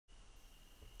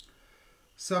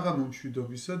საღამო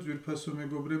მშვიდობისა, ძვირფასო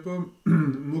მეგობრებო,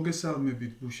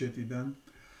 მოგესალმებით ბუშეტიდან.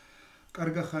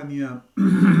 კარგახანია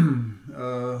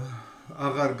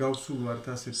აღარ გავსულ ვართ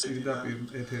ასე პირდაპირ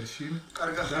ეთერში.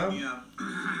 კარგახანია.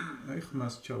 აი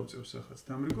ხმას ჩაუწევს ახაც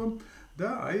თამრიკო და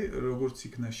აი როგორც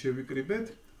იქნა შევიკრიბეთ,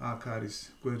 აქ არის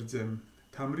გვერდზე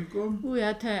თამრიკო.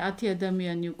 10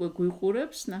 ადამიანი უკვე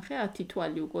გვიყურებს, ნახე 10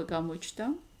 თვალი უკვე გამოჩნდა.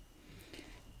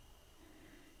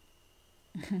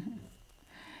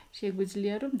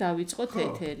 შეგვიძლია რომ დავიწყოთ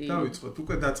ეთერი. დავიწყოთ,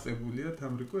 უკვე დაწყებულია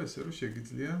თამრიკო, ესე რომ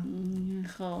შეგიძლია.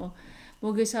 ხო.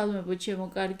 მოგესალმებო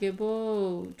ჩემო-კარგებო,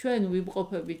 ჩვენ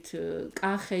ვიმყოფებით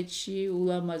კახეთში,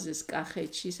 ულამაზეს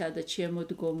კახეთში, სადაც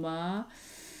შემოდგომაა.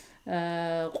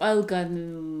 ყველგან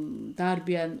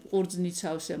დარბიან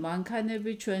ყურძნიცავსე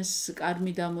მანქანები, ჩვენს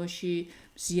კარმიდამოში,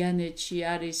 მზიანეთში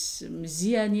არის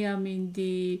მზიანი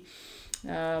ამინდი.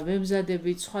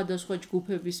 ვემზადებით სხვადასხვა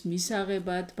ჯგუფების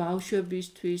მისაღებად,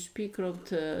 ბავშვებისთვის, ვფიქრობთ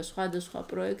სხვადასხვა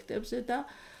პროექტებზე და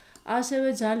ასევე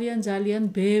ძალიან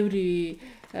ბევრი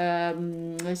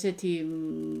ესეთი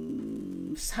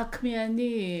საქმიანი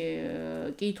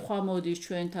კითხვა მოდის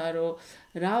ჩვენთან, რომ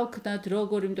რა ვქნათ,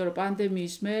 როგორ, იმიტომ რომ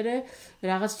პანდემიის მერე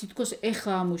რაღაც თითქოს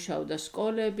ეხლა ამუშავდა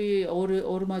სკოლები,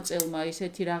 ორმა წელმა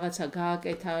ისეთი რაღაცა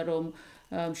გააკეთა, რომ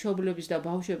მშობლების და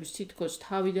ბავშვების თითქოს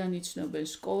თავიდან იცნობენ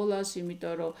სკოლას,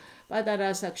 იმიტომ რომ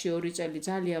პატარა ასაკში 2 წელი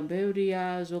ძალიან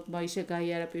ბევრია, ზოგმა ისე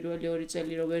გაიარა პირველი 2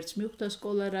 წელი, რომ ვერც მიხვდა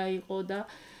სკოლა რა იყო და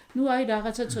აი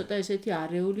რაღაცა ცოტა ესეთი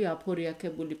არეული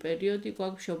აფორიაქებული პერიოდი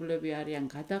გვაქვს, მშობლები არიან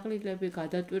გადაღლილები,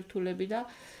 გადატვირთულები და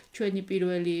ჩვენი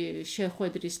პირველი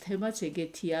შეხვედრის თემაც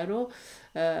ეგეთია, რომ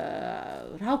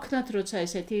რა ვქნათ, როცა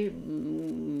ესეთი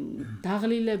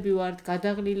დაღლილები ვართ,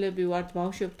 გადაღლილები ვართ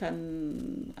ბავშვებთან,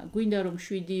 გვინდა რომ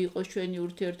 7 იყოს ჩვენი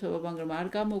ურთიერთობა, მაგრამ არ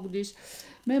გამოგვდის.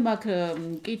 მე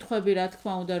მაქვს კითხვები, რა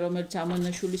თქმა უნდა, რომელიც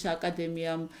ამონაშვილის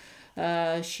აკადემიამ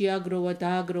შეაგროვა,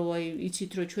 დააგროვა,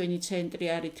 იცით რომ ჩვენი ცენტრი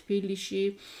არის თბილისში,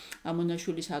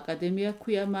 ამონაშვილის აკადემია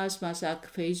ქვია მას აქვს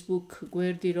Facebook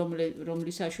გვერდი,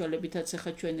 რომლის საშუალებითაც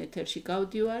ახლა ჩვენ ეთერში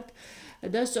გავდივართ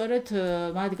და სწორედ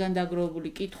მათგან დაგროვებული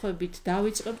კითხვებით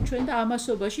დავიწყებ ჩვენ და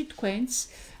ამასობაში თქვენც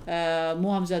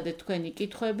მოამზადეთ თქვენი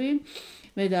კითხვები.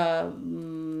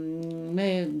 მე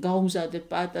გავუმზადებ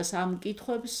პაატას ამ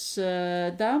კითხვებს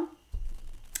და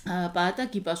პაატა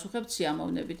გიპასუხებთ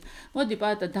სიამოვნებით. მოდი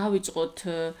პაატა დავიწყოთ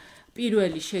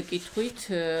პირველი შეკითხვით,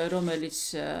 რომელიც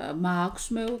მაქვს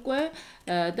მე უკვე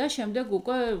და შემდეგ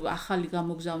უკვე ახალი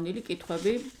გამოგზავნილი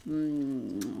კითხვები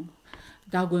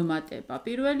დაგვემატება.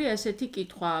 პირველი ესეთი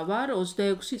კითხვა ვარ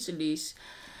 26 წლის.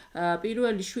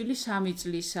 პირველი შვილი 3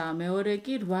 წლისა, მეორე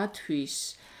კი 8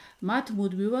 თვის. მათ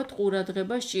მუდმივად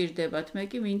ყურადღება სჭირდებათ. მე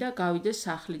კი მინდა გავიდე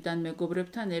სახლიდან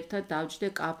მეგობრებთან ერთად დავჯდე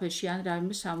კაფეში ან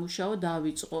რაიმე სამუშაო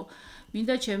დავიწყო.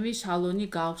 მინდა ჩემი სალონი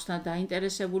გავხსნა,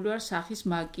 დაინტერესებული ვარ სახის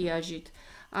მაკიაჟით.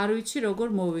 არ ვიცი როგორ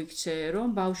მოვიქცე, რომ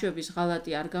ბავშვების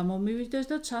ღალატი არ გამომივიდეს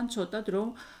და თან ცოტად რომ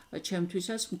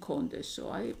ჩემთვისაც მქონდესო.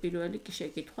 აი პირველი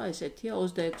შეკითხვა ესეთია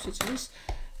 26 წლის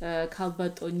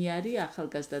ქალბატონი არის,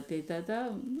 ახალგაზრდა დედა და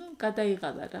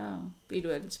გადაიღალა რა.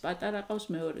 პირველიც პატარა ყავს,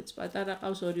 მეორეც პატარა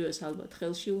ყავს, ორივეს ალბათ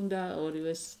ხელში უნდა,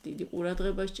 ორივეს დიდი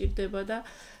ყურადღება სჭირდება და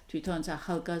თვითონაც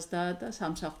ახალგაზრდაა და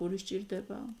სამსახური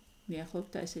სჭირდება.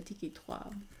 მიახლოვთ ესეთი კითხვაა.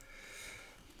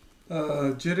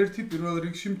 ჯერ ერთი პირველ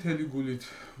რიგში მთელი გულით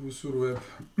ვუსურვებ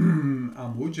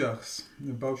ამ ოჯახს,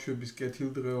 ბავშვების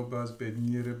კეთილდღეობას,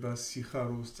 ბედნიერებას,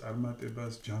 სიხარულს,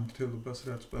 წარმატებას, ჯანმრთელობას,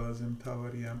 რაც ყველაზე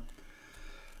მთავარია.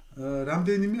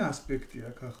 რამდენიმე ასპექტი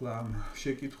აქვს ახლა ამ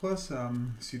შეკითხვას, ამ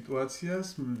სიტუაციას.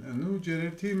 ჯერ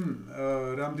ერთი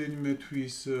რამდენიმე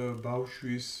თვის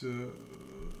ბავშვის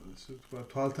ასე ვთქვა,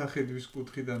 თვალთახედვის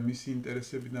კუთხიდან, მისი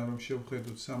ინტერესებიდან რომ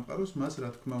შევხედოთ სამყაროს, მას რა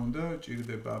თქმა უნდა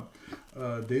ჭირდება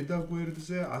დედა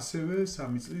გვერდზე, ასევე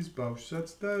 3 წლის ბავშვსაც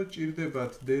და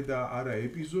ჭირდებათ დედა არა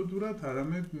ეპიზოდურად,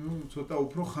 არამედ ცოტა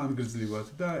უფრო ხანგრძლივად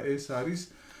და ეს არის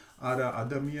არა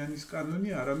ადამიანის კანონი,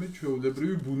 არამედ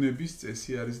ჩვეულებრივი ბუნების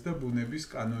წესი არის და ბუნების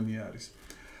კანონი არის.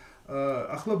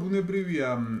 ახლა ბუნებრივია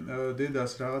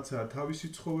დედას რაღაცა თავისი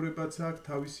ცხოვრებაც აქვს,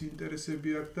 თავისი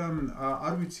ინტერესები აქვს და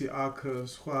არ ვიცი აქ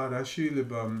სხვა რა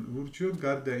შეიძლება ვურჩიოთ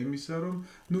გარდა იმისა, რომ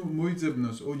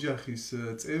მოიძებნოს ოჯახის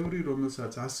წევრი,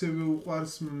 რომელსაც ასევე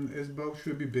უყვარს ეს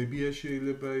ბავშვები, ბებია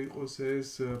შეიძლება იყოს ეს,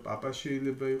 პაპა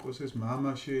შეიძლება იყოს ეს,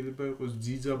 მამა შეიძლება იყოს,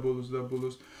 ძიძა ბოლოს და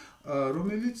ბოლოს,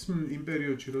 რომელიც იმ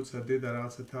პერიოდში, როცა დედა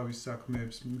რაღაცა თავის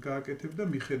საქმეებს გააკეთებდა,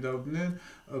 მიხედავდნენ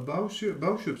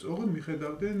ბავშვებს, ოღონდ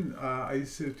მიხედავდნენ აი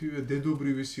ესეთივე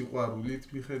დედობრივი სიყვარულით,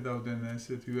 მიხედავდნენ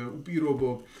ესეთივე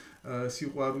უპირობო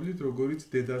სიყვარულით, როგორც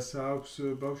დედას აქვს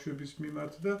ბავშვების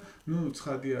მიმართ და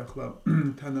ცხადია ახლა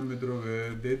თანამედროვე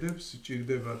დედებს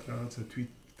ჭირდებათ რაღაცა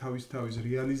თავის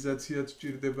რეალიზაციაც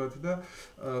სჭირდებათ და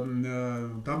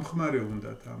დამხმარე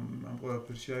უნდათ ამ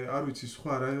ყველაფერში. არ ვიცი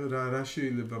სხვა რა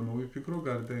შეიძლება მოვიფიქრო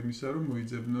გარდა იმისა, რომ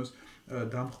მოიძებნოს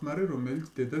დამხმარე, რომელიც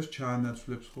დედას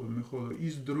ჩაანაცვლებს ხოლმე, ხოლო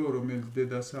ის დრო, რომელიც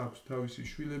დედას აქვს თავისი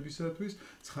შვილებისათვის,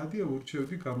 ცხადია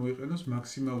ურჩევდი გამოიყენოს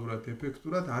მაქსიმალურად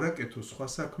ეფექტურად, არაკეთოს სხვა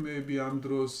საქმეები ამ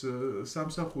დროს,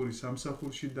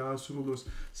 სამსახურში დაასრულოს,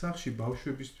 სახლში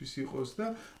ბავშვებისთვის იყოს და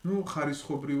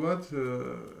ხარისხობრივად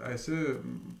ესე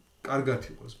კარგად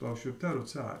იყოს ბავშვებთან,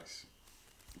 როცა არის.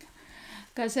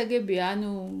 გასაგებია,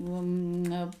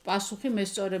 პასუხი მე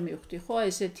სწორე მივხვდი, ხო,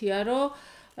 ესეთია, რომ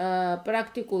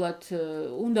პრაქტიკულად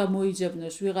უნდა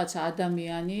მოიძებნოს ვიღაცა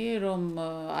ადამიანი, რომ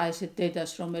ესეთ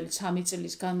დედას, რომელიც 3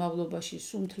 წლის განმავლობაში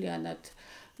სუმთლიანად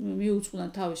მიუძღვნა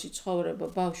თავისი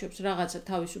ცხოვრება ბავშვებს, რაღაცა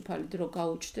თავისუფალი დრო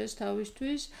გაუჩნდეს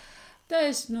თავისთვის და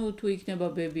ეს თუ იქნება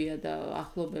ბებია და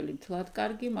ახლობელი მთლად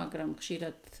კარგი, მაგრამ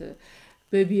ხშირად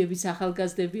ბებიებიც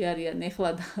ახალგაზრდები არიან, ეხლა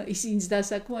ისინიც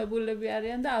დასაქმებულები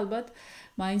არიან და ალბათ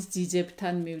მაინც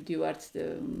ძიძებთან მივდივართ.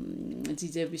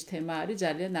 ძიძების თემა არის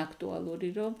ძალიან აქტუალური,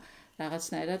 რომ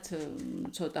რაღაცნაირად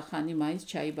ცოტა ხანი მაინც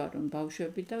ჩაიბარონ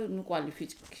ბავშვები და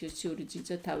კვალიფიციური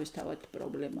ძიძა თავისთავად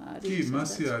პრობლემა არის. კი,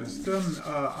 მასე არის და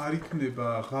არ იქნება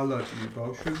ღალატი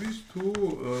ბავშვების, თუ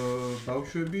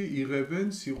ბავშვები იღებენ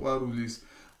სიყვარულის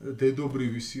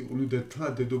დედობრივი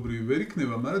დედობრივი ვერ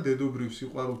იქნება, მაგრამ დედობრივ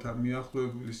სიყვარულთან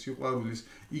მიახლოებული სიყვარულის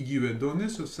იგივე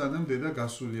დონეს, სანამ დედა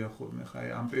გასულია ხოლმე. ხა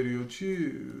ამ პერიოდში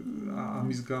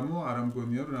ამის გამო არ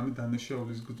ამგონია, რომ რამე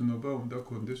დანაშაულის გრძნობა უნდა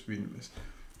კონდეს ვინმეს.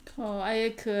 ხო,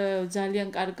 ეგ ძალიან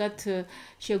კარგად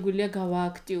შეგვიძლია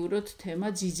გავააქტიუროთ თემა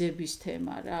ძიძების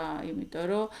თემა რა, იმიტომ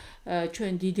რომ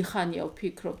ჩვენ დიდი ხანია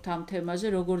ვფიქრობთ ამ თემაზე,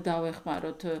 როგორ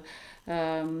დავეხმაროთ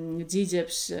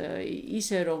ძიძებს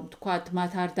ისე რომ თქვათ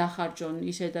მათ არ დახარჯონ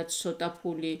ისედაც ცოტა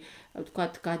ფული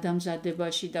თქვათ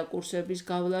გადამზადებაში და კურსების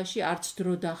გავლაში, არც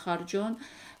დრო დახარჯონ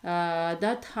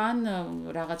და თან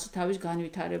რაღაცა თავის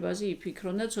განვითარებაზე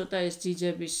იფიქრონ და ცოტა ეს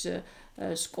ძიძების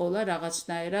სკოლა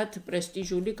რაღაცნაირად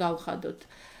პრესტიჟული გავხადოთ.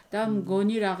 და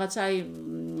მგონი რაღაცა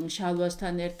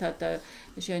შალვასთან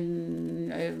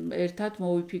ერთად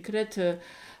მოვიფიქრეთ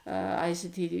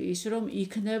ესეთი ის რომ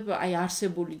იქნებ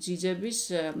არსებული ძიძების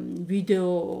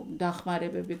ვიდეო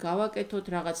დახმარებები გავაკეთოთ,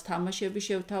 რაღაც თამაშები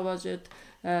შევთავაზეთ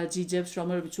ძიძებს,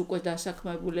 რომლებიც უკვე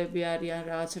დასაქმებულები არიან,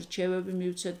 რაღაც რჩევები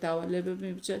მივცეთ, დავალებები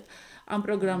მივცეთ. ამ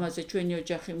პროგრამაზე ჩვენი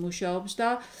ოჯახი მუშაობს და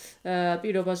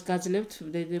პირობას გაძლევთ,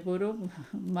 ვდედებო რომ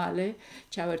მალე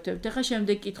ჩავერთვებთ. ახლა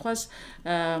შემდეგ კითხვას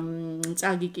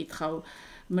წაგიკითხავ.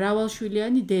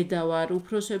 მრავალშვილიანი დედა ვარ,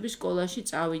 უფროსები სკოლაში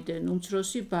წავიდნენ,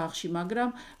 უმცროსი ბაღში, მაგრამ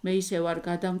მე ისე ვარ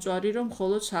გადამწვარი, რომ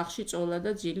მხოლოდ სახლში წოლა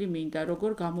და ძილი მინდა,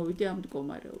 როგორ გამოვიდე ამ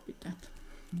მდგომარეობიდან.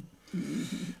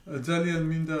 ძალიან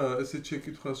მინდა ესეთ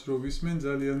შეკითხვას რო ვისმენ,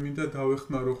 ძალიან მინდა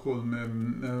დავეხმარო ხოლმე.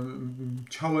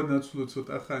 ჩავანაცვლო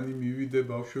ცოტა ხანი მივიდე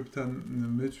ბავშვებთან,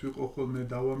 მეც ვიყო ხოლმე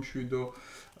დავამშვიდო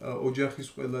ოჯახის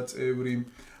ყველა წევრი.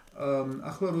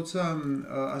 ახლა როცა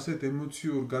ასეთ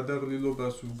ემოციურ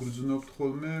გადაღლილობას ვგრძნობთ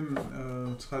ხოლმე,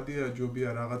 ცხადია ჯობია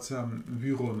რაღაცა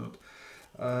ვიღონოთ.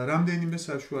 რამდენიმე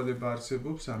საშუალება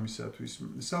არსებობს ამისათვის.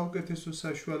 საუკეთესო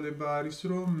საშუალება არის,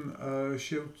 რომ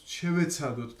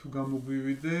შევეცადოთ თუ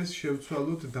გამოგვივიდეს,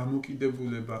 შევცვალოთ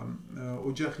დამოკიდებულება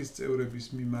ოჯახის წევრების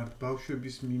მიმართ,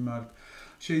 ბავშვების მიმართ.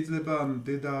 შეიძლება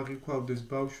დედა აღიქვავდეს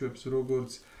ბავშვებს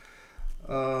როგორც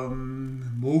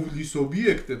მოვლის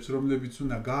ობიექტებს, რომლებიც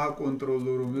უნდა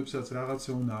გააკონტროლო, რომლებსაც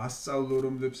რაღაცა უნდა ასწავლო,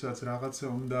 რომლებსაც რაღაცა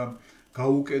უნდა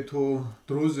გაუკეთო,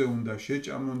 დროზე უნდა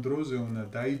შეჭამონ, დროზე უნდა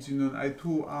დაიძინონ. აი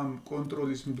თუ ამ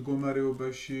კონტროლის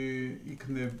მდგომარეობაში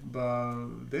იქნება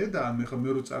დედა, ან ხა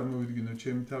მე რო წარმოვიდგინო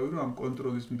ჩემი თავი, რომ ამ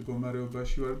კონტროლის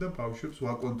მდგომარეობაში ვარ და ბავშვებს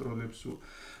ვაკონტროლებ სულ.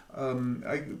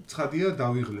 აი ცხადია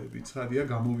დავიღლები, ცხადია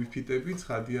გამოვიფიტები,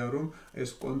 ცხადია რომ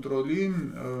ეს კონტროლი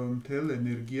მთელ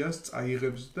ენერგიას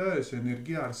წაიღებს და ეს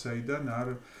ენერგია არსაიდან არ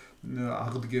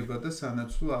აღდგება და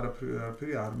სანაცვლო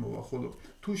არაფერი არ მოვა. ხოლო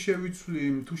თუ შევიცვლი,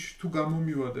 თუ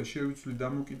გამომივა და შევიცვლი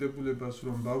დამოკიდებულებას,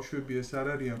 რომ ბავშვები ეს არ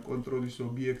არიან კონტროლის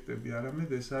ობიექტები, არამედ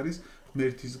ეს არის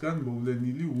ღმერთისგან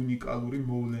მოვლენილი უნიკალური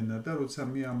მოვლენა და როცა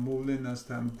მე ამ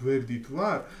მოვლენასთან გვერდით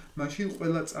ვარ, მაშინ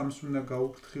ყველა წამს უნდა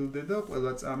გაუფრთხილდე და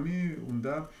ყველა წამი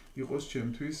უნდა იყოს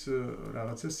ჩემთვის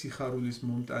რაღაცა სიხარულის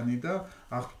მომტანი და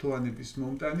აღფრთოვანების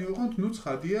მომტანი. ოღონდ ნუ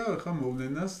ცხადია, ხა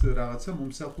მოვლენას რაღაცა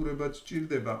მომსახურებაც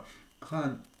სჭირდება.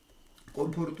 ხან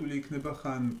კომფორტული იქნება,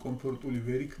 ხან კომფორტული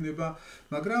ვერ იქნება,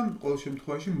 მაგრამ ყოველ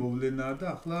შემთხვევაში მოვლენაა და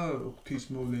ახლა ღვთის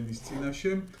მოვლენის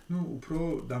წინაშე, უფრო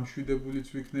დამშვიდებულიც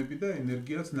ვიქნები და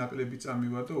ენერგიაც ნაკლები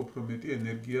წამივა და უფრო მეტი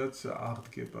ენერგიაც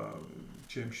აღდგება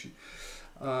ჩემში.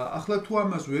 ახლა თუ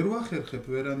ამას ვერ ვახერხებ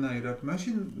ვერანაირად,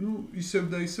 მაშინ ისევ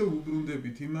და ისევ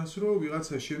უბრუნდებით იმას, რომ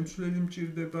ვიღაცა შემცვლელი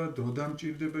მჭირდება, დრო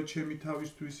დამჭირდება ჩემი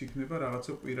თავისთვის, იქნება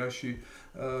რაღაცა კვირაში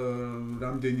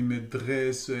რამდენიმე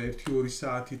დღეს 1-2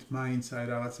 საათით მაინც აი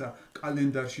რაღაცა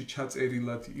კალენდარში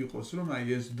ჩაწერილად იყოს, რომ აი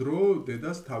ეს დრო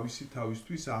დედას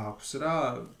თავისთვის აქვს რა,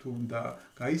 თუ უნდა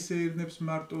გაისეირნებს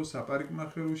მარტო,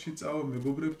 საპარიკმახეროში წავა,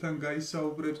 მეგობრებთან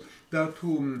გაისაუბრებს და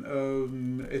თუ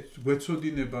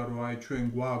გვეცოდინება, რომ აი ჩვენ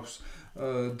გვაქვს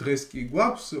დღეს კი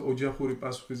გვაქვს ოჯახური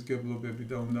პასუხისმგებლობები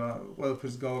და უნდა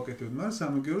ყველაფერს გავაკეთებთ, მაგრამ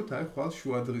სამაგიეროდ აი ხვალ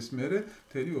შუადღის მერე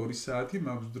მთელი 2 საათი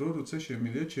მაქვს დრო, როცა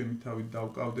შემიძლია ჩემი თავით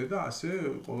დავკავდე და ასე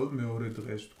ყოველ მეორე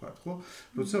დღეს ვთქვათ, ხო?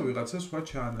 როცა ვიღაცა სხვა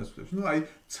ჩაანაცვლებს. აი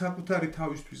საკუთარი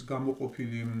თავისთვის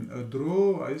გამოყოფილი დრო,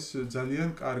 აი ეს ძალიან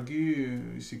კარგი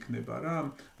ის იქნება რა,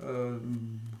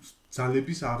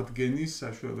 ძალების აღდგენის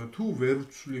საშუალება. თუ ვერ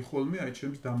ვცვლი ხოლმე აი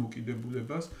ჩემს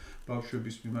დამოკიდებულებას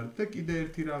ბავშვების მიმართ და კიდე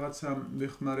ერთი რაღაცა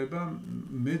მეხმარება,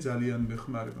 მე ძალიან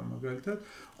მეხმარება მაგალითად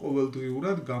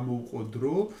ყოველდღიურად გამოვყო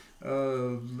დრო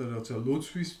რაღაცა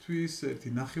ლოცვისთვის,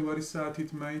 1.5 საათით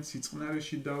მაინც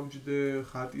სიწყნარეში დავჯდე,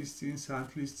 ხატის წინ,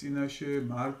 სანთლის წინაშე,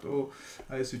 მარტო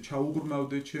აი ესე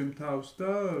ჩაუღრმავდე ჩემ თავს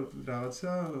და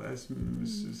რაღაცა ეს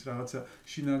რაღაცა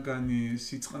შინაგანი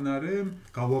სიწყნარე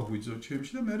გავაღვიძო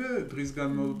ჩემში და მე დღის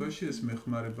განმავლობაში ეს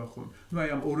მეხმარება ხოლმე. აი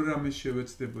ამ ორ რამეს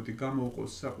შევეცდებოდი, გამოვყო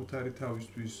საკუთარი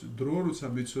თავისთვის დრო, როცა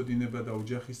მეცოდინება და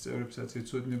ოჯახის წევრებსაც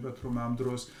ეცოდინებათ, რომ ამ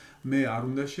დროს მე არ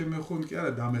უნდა შემეხონ, კი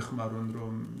არა დამეხმარონ,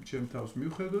 რომ ჩემ თავს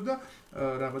მივხედო და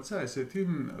რაღაცა ესეთი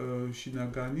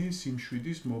შინაგანი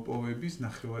სიმშვიდის მოპოვების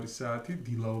 9 საათი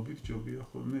დილაობით ჯობია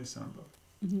ხოლმე ეს ამბავი.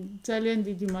 ძალიან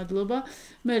დიდი მადლობა.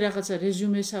 მე რაღაცა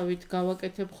რეზუმესავით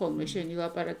გავაკეთებ ხოლმე შენი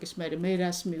ლაპარაკის მერე, მე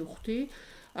რას მივხვდი.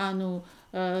 ანუ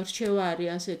რჩევა არის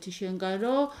ასეთი შენგან,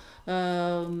 რომ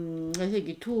ესე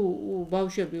იგი თუ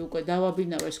ბავშვები უკვე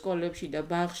დავაბინავე სკოლებში და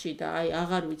ბაღში და აი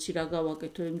აღარ ვიცი რა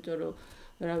გავაკეთო, იმიტომ რომ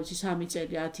რა ვიცი 3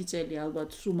 წელი, 10 წელი ალბათ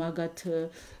სულ მაგათ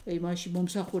იმაში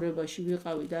მომსახურებაში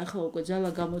ვიყავი და ახლა უკვე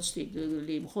ძალა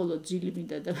გამოცდილი, მხოლოდ ძილი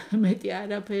მინდა და მეტი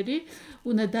არაფერი,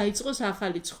 უნდა დაიწყოს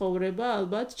ახალი ცხოვრება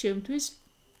ალბათ ჩემთვის.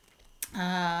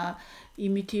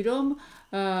 იმითი რომ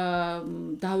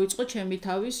დავიწყო ჩემი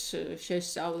თავის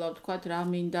შესწავლა, ვთქვათ, რა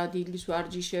მინდა დილის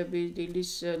ვარჯიშები,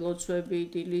 დილის ლოცვები,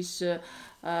 დილის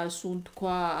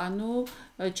სუნთქვა, ანუ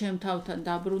ჩემ თავთან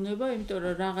დაბრუნება, იმიტომ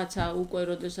რომ რაღაცა უკვე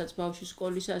როდესაც ბავშვი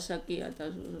სკოლის ასაკია და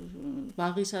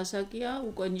ბაღის ასაკია,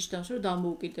 უკვე ნიშნავს, რომ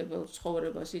დამოუკიდებელ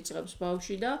ცხოვრებას იწყებს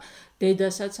ბავშვი და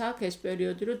დედასაც აქვს ეს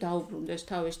პერიოდი, რომ დაუბრუნდეს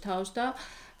თავის თავს და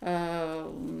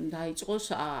დაიწყოს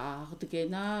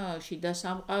აღდგენა შიდა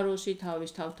სამყაროსი,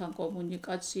 თავის თავთან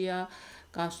კომუნიკაცია,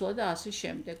 გასვლა და ასე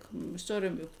შემდეგ.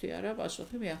 სწორედ მივხვდი არა,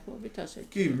 პასუხი მიახლოებით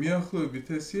ასეთი. კი, მიახლოებით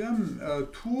ესეა,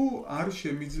 თუ არ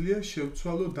შემიძლია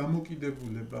შევცვალო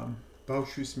დამოკიდებულება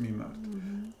ბავშვის მიმართ.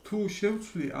 თუ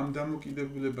შევცვლი ამ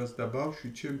დამოკიდებულებას და ბავშვი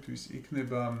ჩემთვის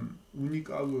იქნება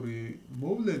უნიკალური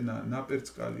მოვლენა,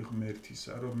 ნაპერწკალი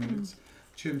ღმერთისა, რომელიც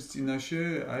ჩემს წინაშე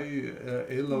აი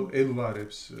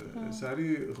ელვარებს. ეს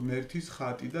არის ღმერთის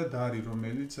ხატი და დარი,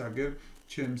 რომელიც აგერ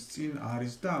ჩემს წინ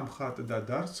არის და ამ ხატ და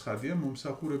დარს ცხადია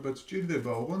მომსახურებაც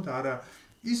სჭირდება, ოღონდ არა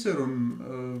ისე რომ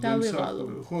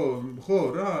ხო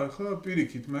რა, ხო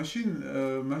პირიქით,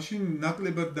 მაშინ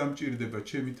ნაკლებად დამჭირდება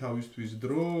ჩემი თავისთვის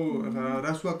დრო,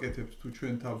 რას ვაკეთებთ თუ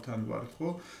ჩვენ თავთან ვართ, ხო?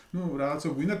 რაღაცა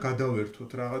გვინდა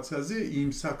გადავერთოთ რაღაცაზე იმ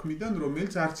საქმიდან,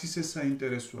 რომელიც არც ისე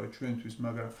საინტერესოა ჩვენთვის,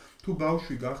 მაგრამ თუ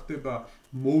ბავშვი გახდება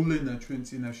მოვლენა ჩვენ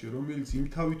წინაშე, რომელიც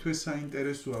იმთავითვე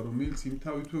საინტერესოა, რომელიც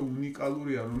იმთავითვე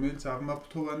უნიკალურია, რომელიც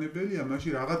აღმაფრთოვანებელია,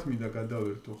 მაშინ რაღაც მინდა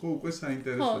გადავერთო, ხო, უკვე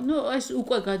საინტერესოა. ხო, ეს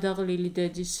უკვე გადაღლილი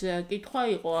დედის კითხვა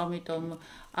იყო, ამიტომ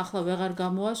ახლა ვეღარ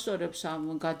გამოასწორებს ამ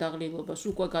გადაღლილობას,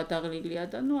 უკვე გადაღლილია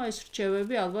და ეს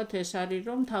რჩევები ალბათ ეს არის,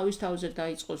 რომ თავის თავზე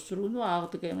დაიწყოს სრულ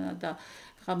აღდგენა და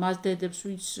ხა მას დედებს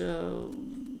ვინც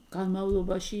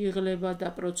განმავლობაში იღლება და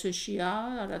პროცესშია,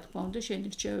 რა თქმა უნდა, შენი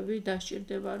რჩევები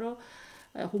დასჭირდება, რომ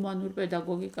ჰუმანურ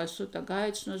პედაგოგიკას ცოტა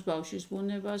გაეცნოს ბავშვის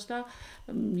ბუნებას და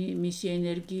მისი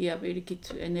ენერგია, პირიქით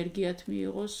ენერგიათ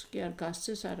მიიღოს, კი არ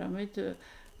გასცეს, არამედ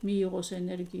მიიღოს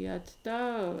ენერგიათ და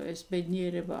ეს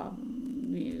ბედნიერება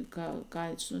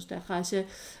გაეცნოს და ხა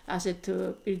ასეთ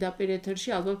პირდაპირ ეთერში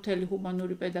ალბათ მთელი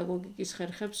ჰუმანური პედაგოგიკის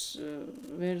ხერხებს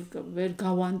ვერ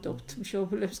გავანტობთ,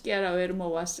 მშობლებს კი არა ვერ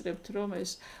მოვასწრებთ, რომ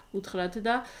ეს უთხრათ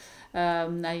და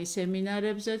აი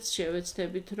სემინარებზეც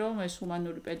შევეცდებით, რომ ეს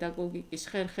ჰუმანური პედაგოგიკის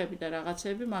ხერხები და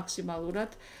რაღაცები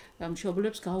მაქსიმალურად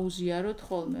მშობლებს გაუზიაროთ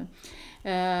ხოლმე.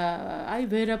 აი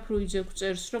ვერა ფრუიძე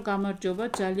წერს, რომ გამარჯობა,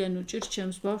 ძალიან უჭირს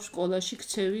ჩემს ბავშვს სკოლაში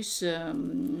ქცევის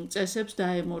წესებს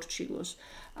დაემორჩილოს.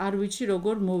 არ ვიცი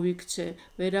როგორ მოვიქცე,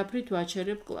 ვერაფრით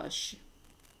ვაჩერებ კლასში.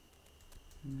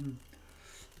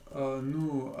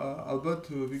 ალბათ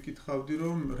ვიკითხავდი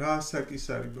რომ რა ასაკის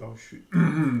არის ბავშვი.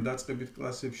 დაწყებით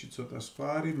კლასებში ცოტა სხვა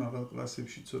არის, მაღალ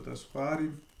კლასებში ცოტა სხვა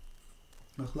არის.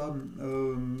 ახლა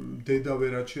დედა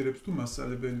ვერ აჩერებს თუ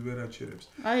მასწავლებელი ვერ აჩერებს.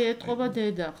 აი ეთყობა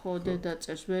დედა, ხო, დედა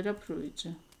წერს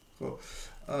ვერაფრუიძე. ხო.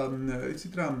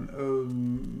 იცით რა,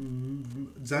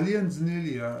 ძალიან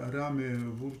ძნელია რამე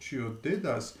ვურჩიოთ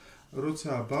დედას,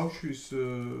 როცა ბავშვის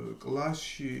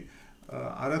კლასში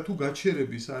არათუ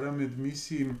გაჩერების, არამედ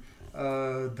მისი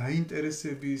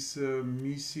დაინტერესების,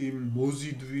 მისი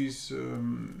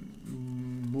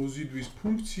მოზიდვის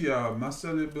ფუნქცია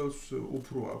მასწავლებელს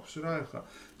უფრო აქვს რა. ეხლა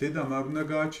დედამ არ უნდა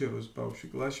გააჩეროს ბავშვი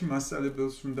კლასში,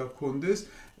 მასწავლებელს უნდა ჰქონდეს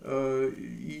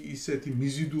ისეთი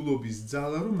მიზიდულობის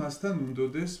ძალა, რომ მასთან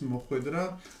უნდოდეს მოხვედრა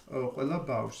ყველა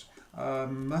ბავშვს.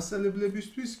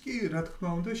 მასწავლებლებისთვის კი, რა თქმა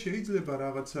უნდა, შეიძლება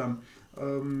რაღაცა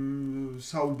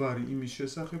საუბარი იმის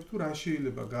შესახებ, თუ რა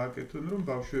შეიძლება გააკეთონ, რომ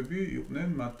ბავშვები იყვნენ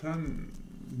მათთან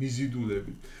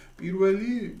მიზიდულები.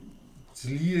 პირველი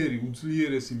ძლიერი,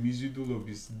 უძლიერესი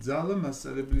მიზიდულობის ძალა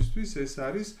მასწავლებლისთვის ეს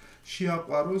არის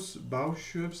შეაყვაროს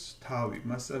ბავშვებს თავი.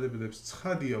 მასწავლებლებს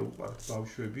ცხადია უყვართ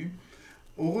ბავშვები.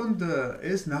 ოღონდ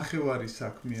ეს ნახევარი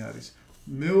საქმე არის.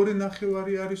 მეორე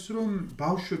ნახევარი არის, რომ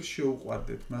ბავშვებს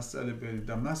შეუყვარდეთ მასწავლებელი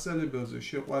და მასწავლებელზე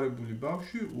შეყვარებული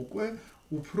ბავშვი უკვე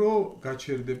უფრო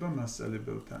გაჩერდება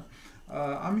მასწავლებელთან.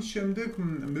 ამის შემდეგ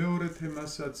მეორე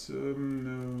თემასაც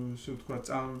ასე ვთქვათ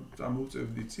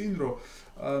წამოვწევდი წინ, რომ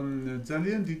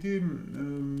ძალიან დიდი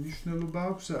მნიშვნელობა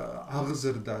აქვს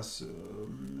აღზრდას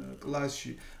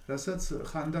კლასში, რასაც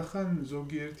ხანდახან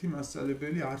ზოგიერთი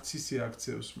მასწავლებელი არც ისე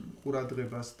აქცევს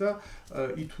ყურადღებას და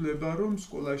ითვლება, რომ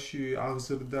სკოლაში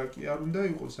აღზრდა კი არ უნდა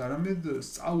იყოს, არამედ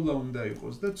სწავლა უნდა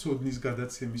იყოს და ცოდნის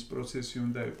გადაცემის პროცესი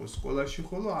უნდა იყოს სკოლაში,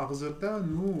 ხოლო აღზრდა,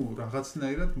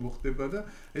 რაღაცნაირად მოხდება და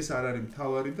ეს არ არის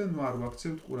მთავარი და არ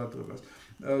ვაქცევთ ყურადღებას.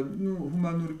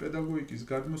 ჰუმანური პედაგოგიკის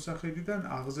გადმოსახედიდან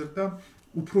აღზრდა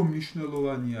უფრო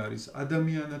მნიშვნელოვანი არის,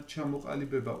 ადამიანად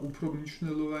ჩამოყალიბება უფრო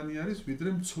მნიშვნელოვანი არის, ვიდრე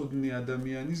მცოდნე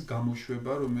ადამიანის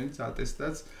გამოშვება, რომელიც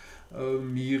ატესტატს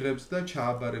მიიღებს და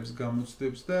ჩააბარებს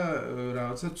გამოცდებს და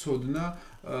რაღაცა ცოდნა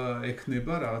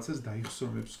ექნება, რაღაცას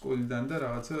დაიხსოვებს სკოლიდან და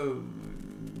რაღაცა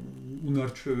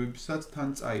უნარჩვევებსაც თან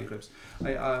წაიღებს.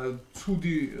 აი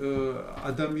ცუდი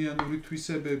ადამიანური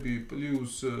თვისებები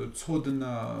პლუს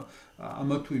ცოდნა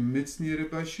ამა თუ იმ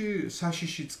მეცნიერებაში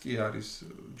საშიშიც კი არის.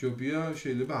 ჯობია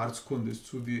შეიძლება არც გქონდეს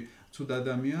ცუდ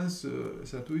ადამიანს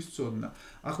ესა თუ ის ცოდნა.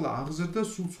 ახლა აღზრდა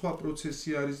სულ სხვა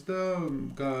პროცესი არის და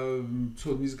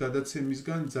ცოდნის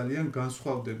გადაცემისგან ძალიან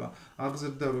განსხვავდება.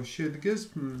 აღზრდა რო შედგეს,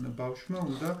 ბავშვმა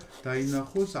უნდა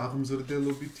დაინახოს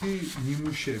აღმზრდელობითი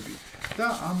ნიმუშები და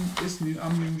ამ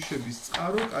ნიმუშების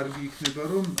წყარო კარგი იქნება,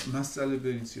 რომ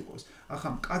მასწავლებელიც იყოს. ახლა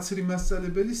მკაცრი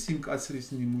მასწავლებელი სიმკაცრის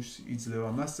ნიმუშს იძლევა.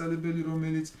 მასწავლებელი,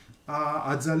 რომელიც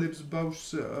აძალებს ბავშვს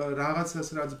რაღაცას,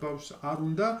 რაც ბავშვს არ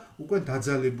უნდა, უკვე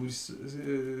დაძალების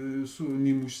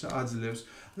ნიმუშს აძლევს.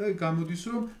 და გამოდის,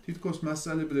 რომ თითქოს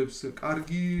მასწავლებლებს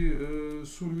კარგი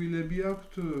სურვილები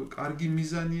აქვთ, კარგი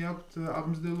მიზანი აქვთ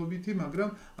აღმზრდელობითი, მაგრამ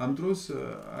ამ დროს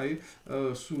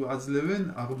აძლევენ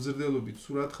აღმზრდელობით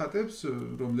სურათხატებს,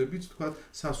 რომლებიც თქვათ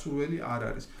სასურველი არ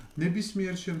არის.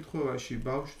 ნებისმიერ შემთხვევაში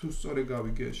ბავშვს თუ სწორედ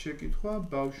გავიგე შეკითხვა,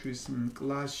 ბავშვის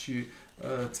კლასში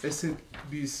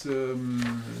წესების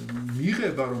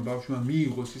მიღება, რომ ბავშვმა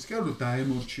მიიღოს ის კი არა, რომ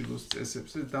დაემორჩილოს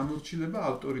წესებს. ეს დამორჩილება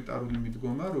ავტორიტარული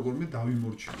მიდგომაა, როგორმე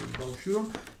დავიმორჩილოთ ბავშვი, რომ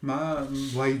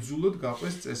ვაიძულოთ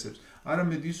გაყვეს წესებს.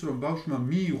 არამედ ის, რომ ბავშვმა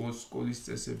მიიღოს სკოლის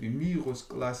წესები, მიიღოს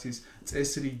კლასის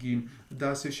წესრიგი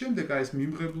და ასე შემდეგ, ეს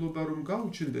მიმღებლობა რომ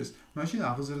გაუჩნდეს, მაშინ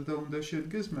აღზრდა უნდა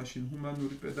შედგეს, მაშინ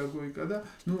ჰუმანური პედაგოგიკა და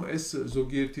ეს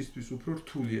ზოგიერთისთვის უფრო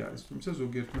რთული არის, თუმცა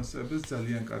ზოგიერთ მასწავლებელს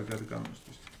ძალიან კარგად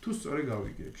გამოსთვის. თუ სწორედ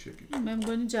გავიგე ეგ შეკითხვა. მე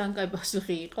მგონი ძალიან კაი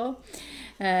პასუხი იყო.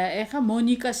 ეხა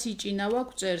მონიკა სიჭინავა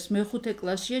წერს, მე-5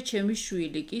 კლასშია ჩემი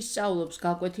შვილი, კი სწავლობს,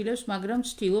 გაკვეთილებს, მაგრამ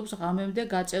ცდილობს ღამემდე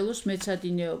გაწელოს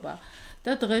მეცადინეობა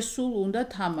და დღეს სულ უნდა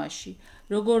თამაში.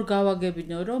 როგორ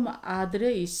გავაგებინო, რომ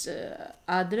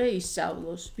ადრე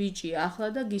ისწავლოს, ბიჭი ახლა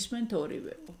და გისმენთ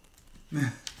ორივეო.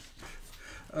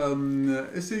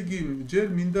 ესე იგი, ჯერ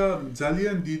მინდა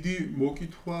ძალიან დიდი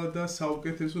მოკითხვა და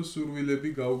საუკეთესო სურვილები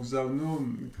გაუგზავნო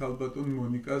ქალბატონ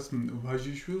მონიკას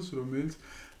ვაჟიშვილს, რომელიც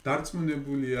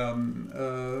დარწმუნებულია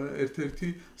ერთ-ერთი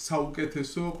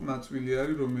საუკეთესო ყმაწვილი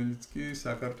არის, რომელიც კი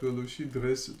საქართველოში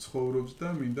დღეს ცხოვრობს და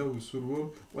მინდა უსურვო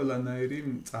ყველანაირი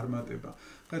წარმატება.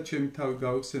 ხა ჩემი თავი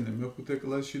გავიხსენე მე-5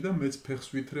 კლასში და მეც ფეხს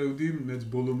ვითრევდი, მეც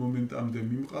ბოლო მომენტამდე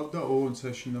მიმყავდა,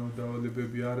 საშინაო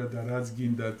დავალებები არა და რაც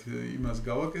გინდათ იმას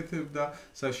გავაკეთებ და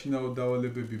საშინაო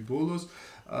დავალებები ბოლოს.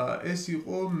 ეს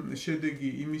იყო შედეგი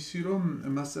იმისი, რომ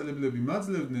მასწავლებლები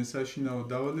მაძლევდნენ საშინაო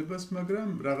დავალებას, მაგრამ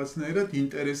რაღაცნაირად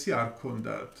ინტერესი არ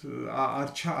ჰქონდათ.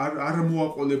 არ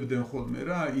მოაყოლებდნენ ხოლმე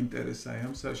რა ინტერესს აი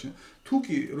ამ საშინაო. თუ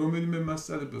კი რომელიმე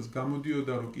მასწავლებელს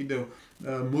გამოდიოდა, რომ კიდევ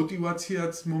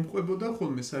мотивациაც მომყვებოდა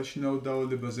ხოლმე საშინაო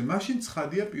დავალებაზე, მაშინ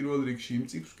ცხადია პირველ რიგში იმ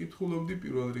წიგნს ვკითხულობდი,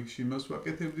 პირველ რიგში იმას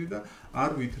ვაკეთებდი და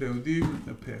არ ვითრევდი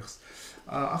ფეხს.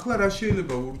 ახლა რა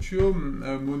შეიძლება ურჩიო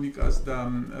მონიკას და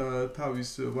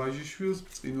თავის ვაჟიშვილს,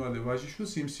 ბრწყინვალე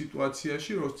ვაჟიშვილს იმ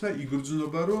სიტუაციაში, როცა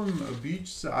იგრძნობა, რომ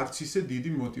ბიჭს არც ისე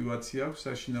დიდი мотивация აქვს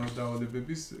საშინაო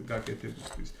დავალებების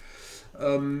გაკეთებისთვის.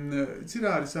 იცი რა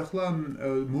არის ახლა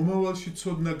მომავალში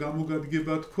ცოდნა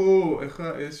გამოგადგება თქო, ეხლა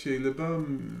ეს შეიძლება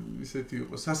ისეთი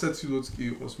იყოს, სასაცილოც კი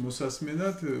იყოს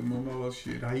მოსასმენად,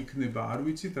 მომავალში რა იქნება არ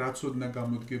ვიცით, რა ცოდნა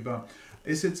გამოდგება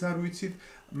ესეც არ ვიცით,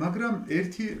 მაგრამ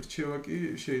ერთი რჩევა კი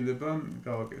შეიძლება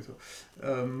გავაკეთო.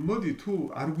 მოდი თუ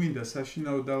არ გვინდა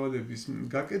საშინაო დავალების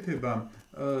გაკეთება,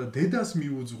 დედას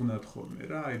მიუძღვნათ ხოლმე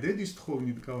რა, აი დედის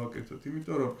თხოვნით გავაკეთოთ,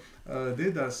 იმიტომ რომ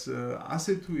დედას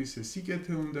ასე თუ ისე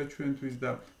სიკეთე უნდა ჩვენთვის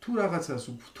და თუ რაღაცას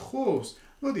უგთხოვს,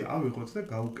 მოდი ავიღოთ და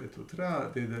გავუკეთოთ რა,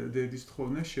 დედის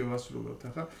თხოვნა შევასრულოთ.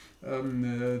 ახლა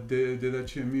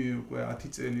დედაჩემი უკვე 10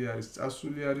 წელი არის,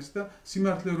 წასული არის და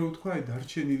სიმართლე რო ვთქვა, აი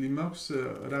დარჩენილი მაქვს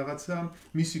რაღაცა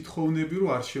მისი თხოვნები რო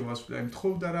არ შევასრულე. აი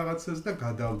მთხოვდა რაღაცას და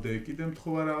გადავდე, კიდე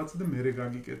მთხოვა რაღაცა და მერე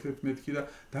გაგიკეთებ მეთქი და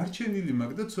დარჩენილი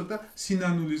მაქვს და ცოტა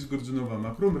სინანულის გრძნობა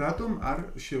მაქვს, რომ რატომ არ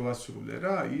შევასრულე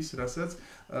რა ის, რასაც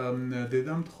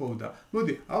დედამ თხოვდა.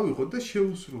 მოდი, ავიღოთ და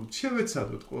შევუსრულოთ,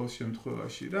 შევეცადოთ ყოველ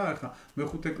შემთხვევაში რა. ახლა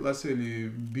მეხუთე კლასელი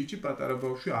ბიჭი, პატარა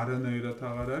ბავშვი არანაირად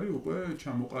აღარ არის, უკვე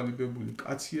ჩამოყალიბებული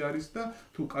კაცი არის და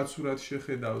თუ კაცურად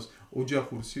შეხედავს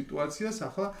ოჯახურ სიტუაციას,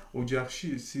 ახლა ოჯახში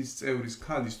ის წევრის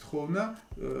ქალის თხოვნა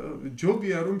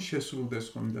ჯობია რომ შესრულდეს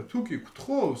ხოლმე და თუ კი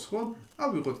გთხოვს, ხო,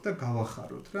 ავიღოთ და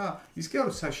გავახაროთ რა. ის კი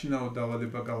არა საშინაო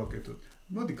დავალება გავაკეთოთ.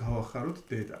 მოდი გავახაროთ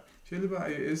დედა. შეიძლება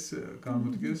აი ეს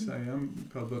გამოდგეს აი ამ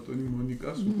ქალბატონი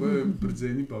მონიკას უკვე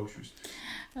ბრძენი ბავშვის.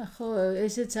 ხო,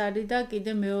 ესეც არის და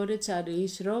კიდე მეორეც არის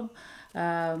ის, რომ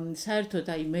საერთოდ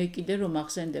აი მე კიდე რომ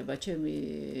ახსენდება ჩემი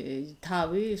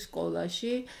თავი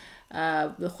სკოლაში,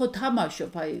 ხო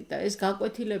თამაშობ აი და ეს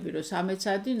გაკვეთილები რომ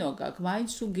 13-ად გაქვს, მაინც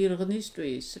თუ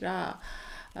გირღნისთვის რა.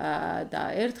 და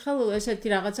ერთხელ ესეთი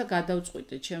რაღაცა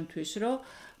გადავწყვიტე ჩემთვის, რომ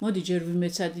მოდი ჯერ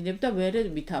ვიმეცადინებ და მერე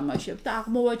ვითამაშებ და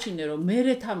აღმოვაჩინე რომ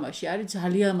მერე თამაში არის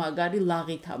ძალიან მაგარი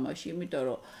ლაღი თამაში, იმიტომ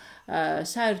რომ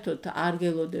საერთოდ არ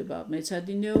გელოდება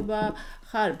მეცადინეობა,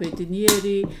 ხარ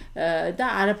ბედნიერი და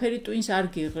არაფერი ტვინს არ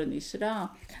გიღრნის რა.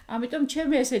 ამიტომ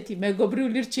ჩემი ესეთი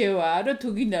მეგობრული რჩევაა, რომ თუ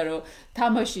გინდა რომ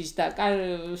თამაშის და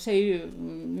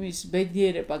ის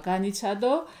ბედნიერება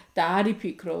განიცადო და არ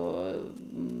იფიქრო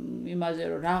იმაზე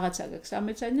რომ რაღაცა გაქვს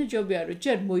ამეცადინე, ჯობია რომ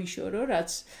ჯერ მოიშორო,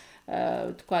 რაც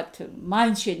თქვათ,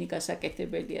 მაინც შენი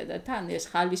გასაკეთებელია და თან ეს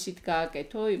ხალისით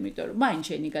გააკეთო, იმიტომ რომ მაინც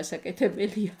შენი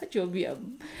გასაკეთებელია, ჯობია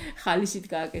ხალისით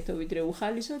გააკეთო, ვიდრე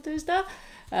უხალისოთ ეს და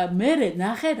მერე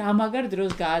ნახე რა მაგარ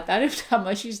დროს გაატარებ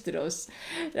თამაშის დროს.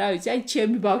 რა ვიცი, აი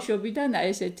ჩემი ბავშვობიდან აი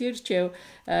ესეთი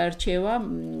რჩევა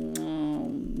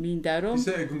მინდა რომ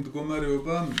ისე ეგ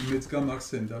მდგომარეობა მეც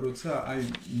გამახსენდა, როცა აი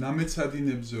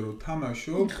ნამეცადინებზე რომ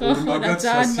თამაშობ, ორმაგად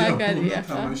სასიამოვნო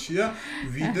თამაშია,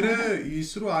 ვიდრე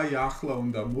ის რომ აი ახლა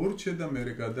უნდა მორჩე და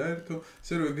მერე გადაერთო,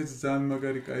 ესე რომ ეგეც ძალიან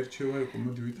მაგარი კაი რჩევა იყო,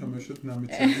 მოდი ვითამაშოთ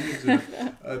ნამეცადინებზე.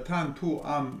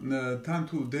 თან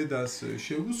თუ დედას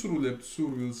შევუსრულებთ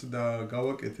სურვილს და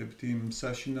გავაკეთებთ იმ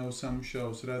საშინაო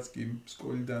სამუშაოს, რაც კი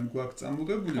სკოლიდან გვაქვს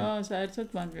წამოღებული. ხო, საერთოდ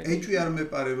მაგარი. ეჭვი არ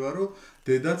მეპარება, რომ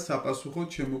დედაც საპასუხოდ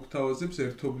შემოგთავაზებს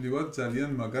ერთობლივად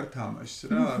ძალიან მაგარ თამაშს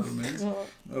რა, რომელიც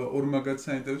ორმაგად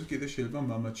საინტერესო კიდე შეიძლება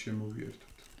მამაც შემოვიერთოთ.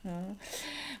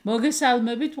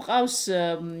 მოგესალმებით, მყავს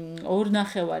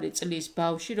 2.5 წლის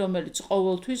ბავშვი, რომელიც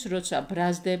ყოველთვის როცა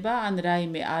ბრაზდება ან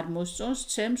რაიმე არ მოსწონს,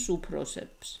 ცემს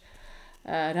უფროსებს.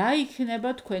 რა იქნება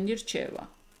თქვენი რჩევა?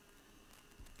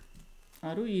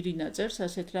 არო ირინა წერს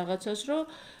ასეთ რაღაცას, რომ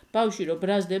ბავშვი რო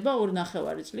ბრაზდება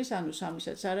 2.5 წლის, ანუ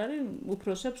 3-საც არ არის,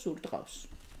 უფროსებს ურტყავს.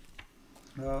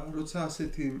 როცა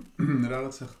ასეთი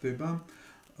რაღაცა ხდება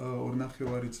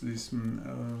 2.5 წლის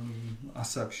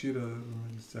ასაკში,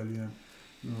 რომელიც ძალიან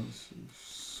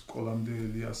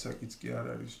სკოლამდელი ასაკიც კი არ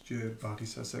არის ჯერ,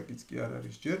 ბაღის ასაკიც კი არ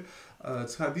არის ჯერ,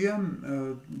 ცხადია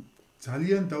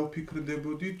ძალიან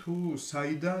დავფიქრდებოდი თუ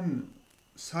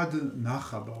სად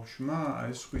ნახა ბავშვმა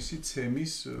ეს ხვისი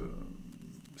ცემის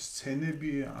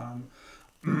სცენები ან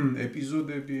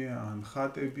ეპიზოდები ან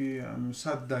ხატები, ან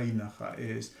სად დაინახა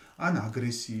ეს, ან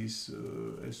აგრესიის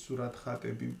ეს სურათ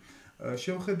ხატები.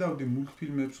 შევხედავდი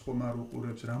მულტფილმებს ხომ არ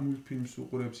უყურებს, რა მულტფილმს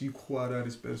უყურებს, იქ ხო არ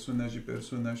არის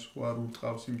პერსონაჟს ხო არ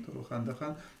ურტყავს, იმიტომ რომ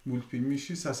ხანდახან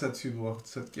მულტფილმში სასაცილო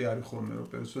აღცად კი არის ხოლმე რომ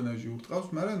პერსონაჟი ურტყავს,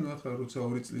 მაგრამ ნუ ახლა როცა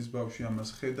 2 წლის ბავშვი ამას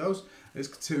ხედავს, ეს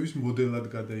ქცევის მოდელად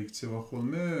გადაიქცევა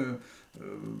ხოლმე,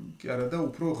 კი არა და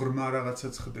უფრო ღრმა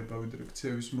რაღაცაც ხდება, ვიდრე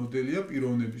ქცევის მოდელია,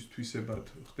 პიროვნების თვისებად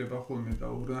ხდება ხოლმე და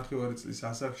 2,5 წლის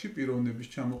ასაკში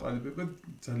პიროვნების ჩამოყალიბება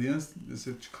ძალიან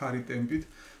ესეთ ჩქარი ტემპით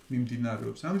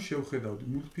მიმდინარეობს. ანუ შევხედავდი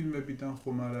მულტფილმებიდან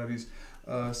ხომ არ არის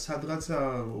სადღაცა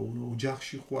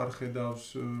ოჯახში ხო არ ხედავს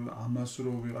ამას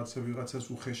რომ ვიღაცას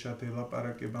უხეშად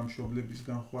ელაპარაკება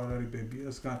მშობლებისგან ხო არ არის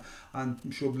ბებიასგან ან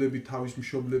მშობლები თავის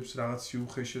მშობლებს რაღაც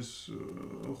უხეშეს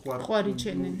ხო არ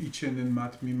იჩენენ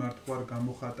მათ მიმართ ხო არ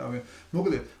გამოხატავენ.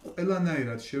 მოკლედ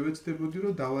ყველანაირად შევეცდებოდი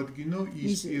რომ დავადგინო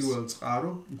ის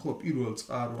პირველ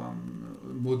წყარო ამ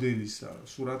მოდელისა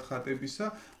სურათხატებისა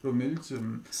რომელიც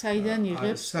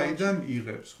საიდან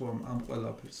იღებს ხომ ამ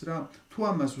ყველაფერს რა თუ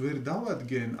ამას ვერ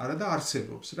დავადგენ არა და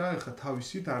არსებობს რა ეხა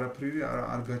თავისით არაფერი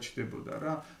არ გაჩნდებოდა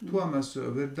რა თუ ამას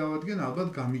ვერ დავადგენ ალბათ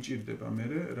გამიჭირდება მე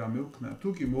რამე ვქნა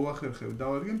თუ კი მოვახერხებ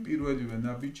დავადგენ პირველივე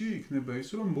ნაბიჯი იქნება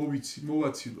ის რომ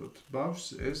მოვაცილოთ ბავშვს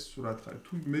ეს სურათხატი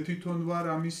თუ მე თვითონ ვარ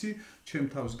ამისი ჩემ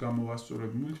თავს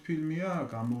გამოვასწორებ მულტფილმია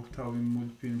გამოვთავი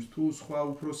მულტფილმს თუ სხვა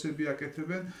უფროსები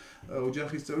აკეთებენ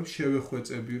ოჯახის წევრებს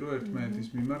შევეხვეწები რომ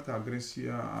ერთმანეთის მიმართ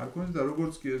აგრესია არ გქონდეს და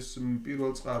როგორც კი ეს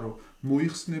პირველ წყარო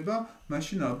მოიხსნება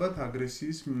მაშინ ალბათ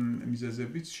აგრესიის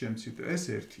მიზეზებიც შემცირდება ეს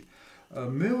ერთი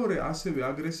მეორე ასევე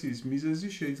აგრესიის მიზეზი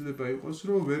შეიძლება იყოს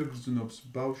რომ ვერ გრძნობს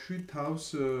ბავშვი თავს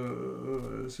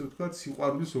ესე ვთქვათ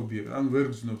სიყვარულის ობიექტს ან ვერ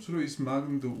გრძნობს რომ ის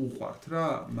მაგ უყვართ რა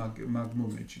მაგ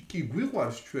მომენტში კი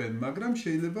გვიყვარს ჩვენ მაგრამ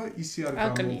შეიძლება ისი არ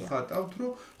გამოვხატავთ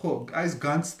რომ ხო აი ეს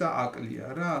განცდა აკლია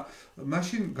რა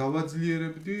მაშინ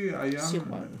გავაძლიერებდი აი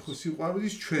ამ ხო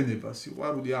სიყვარულის ჩვენება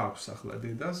სიყვარული აქვს ახლა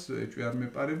დედას ეჭვი არ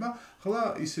მეპარება ახლა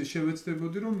ის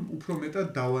შევეცდებოდი რომ უფრო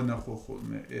მეტად დავანახო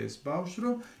ხოლმე ეს ბავშვს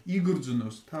რომ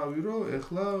იგრძნოს თავი რომ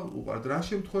ეხლა უყვართ რა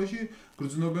შემთხვევაში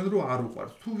გრძნობენ რომ არ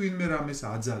უყვართ თუ ვინმე რამეს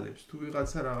აძალებს თუ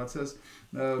ვიღაცა რაღაცას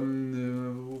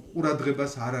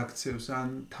ყურადღებას არ აქცევს ან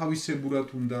თავისებურად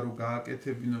უნდა რომ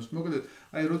გააკეთებინოს მოკლედ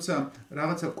აი როცა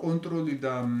რაღაცა კონტროლი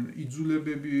და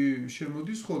იძულებები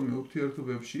შემოდის ხოლმე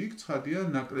ურთიერთობებში იქ ცხადია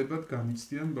ნაკლებად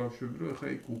გამიცდიან ბავშვები რომ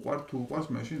ეხლა იქ უყვართ თუ უყვარს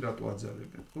მაშინ რატო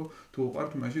აძალებენ ხო თუ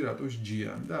უყვართ მაშინ რატო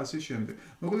სჯიან და ასე შემდეგ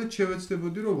მოკლედ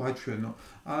შევეცდებოდი რომ ვაჩვენო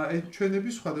ეს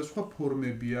ჩვენების სხვადასხვა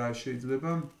ფორმებია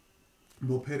შეიძლება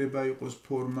მოფერება იყოს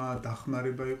ფორმა,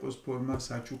 დახმარება იყოს ფორმა,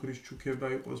 საჩუქრის ჩუქება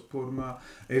იყოს ფორმა,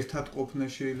 ერთად ყოფნა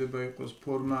შეიძლება იყოს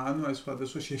ფორმა, ანუ ეს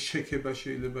სხვადასხვა შეშექება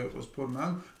შეიძლება იყოს ფორმა,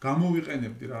 ანუ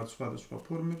გამოვიყენებდი რაღაც სხვადასხვა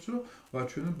ფორმებს, რომ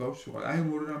ვაჩვენო ბავშვს უყვარს. აი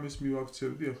ორ რამეს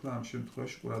მივაქცევდი ახლა ამ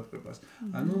შემთხვევაში ყურადღებას.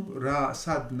 ანუ რა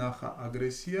სად ნახა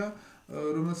აგრესია,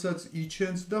 რომელსაც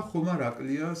იჩენს და ხომ არ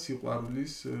აკლია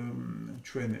სიყვარულის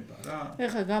ჩვენება რა.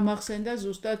 ეხლა გამახსენდა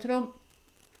ზუსტად რომ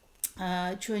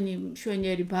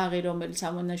ჩვენიერი ბაღი რომელიც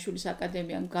ამონაშვილის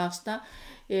აკადემიამ გახსნა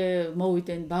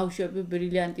მოვიდნენ ბავშვები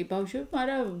ბრილიანტი ბავშვები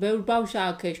მაგრამ ბევრ ბავშვს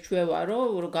აქ ეშჩვევა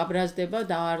რომ გაბრაზდება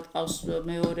და არ ყავს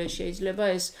მეორე შეიძლება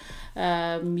ეს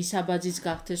მისაბაძის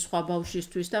გახდეს სხვა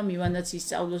ბავშვისთვის და მივანაც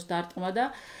ისწავლოს დარტყმა და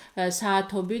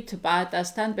საათობით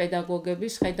პაატასთან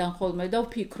პედაგოგების ხედან ხოლმე და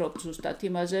ვფიქრობ ზუსტად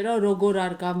იმაზე რომ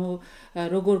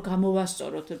როგორ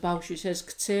გამოვასწოროთ ბავშვის ეს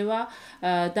ქცევა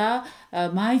და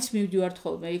მაინც მივდივართ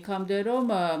ხოლმე იქამდე რომ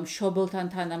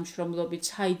მშობელთან თანამშრომლობით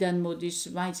საიდან მოდის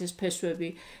მაინც ეს ფესვები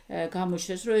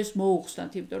გამოჩნდეს რომ ეს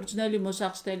მოუხსნათ იმიტომ რომ ძნელი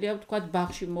მოსახსნელია ვთქვათ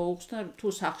ბაღში მოუხსნა თუ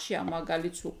სახლში ამ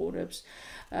მაგალითს უყურებს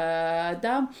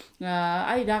და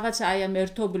აი რაღაც აი ამ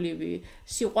ერთობლივი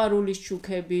სიყვარულის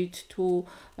ჩუქებით თუ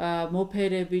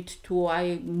მოფერებით თუ აი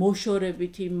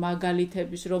მოშორებით იმ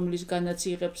მაგალითების რომლისგანაც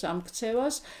იღებს ამ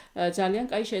ქცევას ძალიან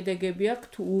კაი შედეგები აქვს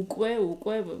თუ უკვე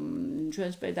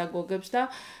ჩვენს პედაგოგებს და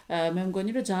მე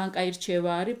მგონი რომ ძალიან კაი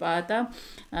რჩევა არის პაატა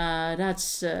რაც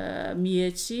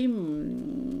მიეცი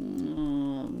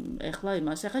ეხლა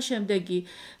იმას ახლა შემდეგი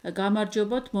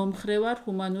გამარჯობოთ მომხრევარ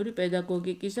ჰუმანური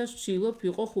პედაგოგიკის და ვცდილობ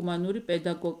ვიყო ჰუმანური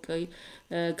პედაგოგი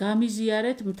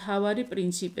გამიზიარეთ მთავარი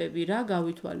პრინციპები რა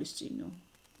გავითვალისწინო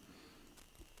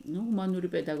ну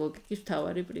ჰუმანური პედაგოგიკის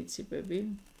მთავარი პრინციპები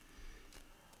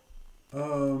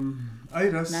აი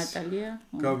რას ნატალია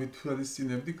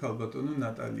გავითვალისწინებდი ქალბატონო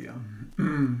ნატალია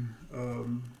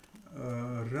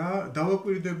რა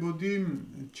დავაკვირდებოდი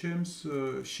ჩემს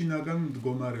შინაგან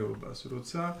მდგომარეობას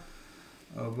როცა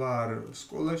ვარ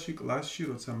სკოლაში კლასში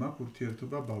როცა მაქვს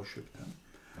ურთიერთობა ბავშვებთან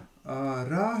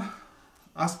რა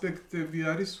ასპექტები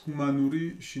არის ჰუმანური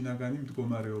შინაგანი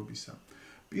მდგომარეობისა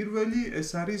პირველი ეს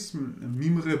არის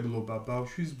მიმღებლობა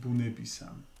ბავშვის ბუნებისა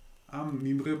ამ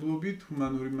მიმღებლობით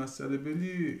ჰუმანური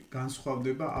მასწავლებელი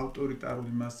განსხვავდება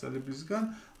ავტორიტარული მასწავლებელისგან,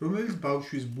 რომელიც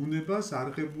ბავშვის ბუნებას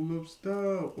არღებულობს და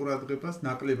ყურადღებას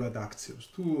ნაკლებად აქცევს,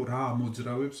 თუ რა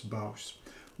ამოძრავებს ბავშვს.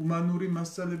 ჰუმანური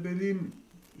მასწავლებელი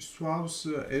სვავს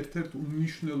ერთ-ერთ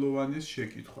უმნიშვნელოვანეს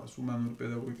შეკითხვას, ჰუმანური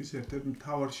პედაგოგიკის ერთ-ერთ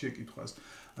მთავარ შეკითხვას,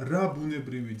 რა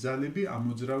ბუნებრივი ძალები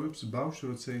ამოძრავებს ბავშვს,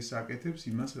 როცა ის აკეთებს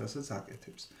იმას, რასაც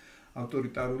აკეთებს.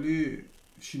 ავტორიტარული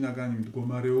შინაგანი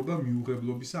მდგომარეობა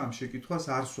მიუღებლობისა ამ შეკითხვას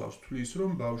არ სვავს, თვლის,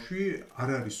 რომ ბავშვი არ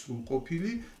არის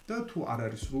სრულყოფილი და თუ არ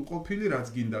არის სრულყოფილი, რაც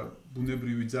გინდა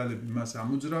ბუნებრივი ძალები მას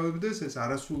ამოძრავებდეს, ეს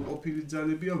არასრულყოფილი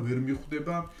ძალებია, ვერ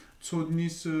მიხვდება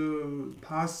ცოდნის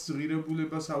ფასს,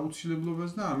 ღირებულებას,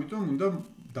 აუცილებლობას და ამიტომ უნდა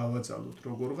დავაძალოთ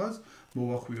როგორღაც,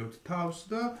 მოვახვიოთ თავს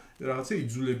და რაღაცა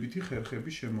იძულებითი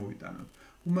ხერხები შემოვიტანოთ.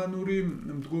 ჰუმანური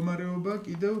მდგომარეობა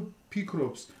კიდევ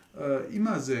ფიქრობს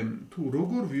იმაზე, თუ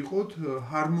როგორ ვიყოთ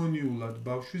ჰარმონიულად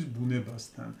ბავშვის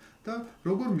ბუნებასთან და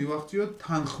როგორ მივახციოთ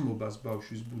თანხმობას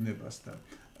ბავშვის ბუნებასთან.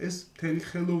 ეს მთელი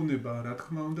ხელოვნება, რა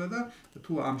თქმა უნდა და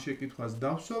თუ ამ შეკითხვას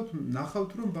დავსვავთ,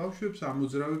 ნახავთ, რომ ბავშვებს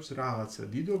ამოძრავებს რაღაცა,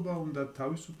 დიდობა უნდათ,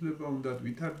 თავისუფლება უნდათ,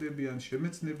 ვითარდებიან,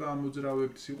 შემეცნება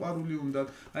ამოძრავებთ, სიყვარული უნდათ,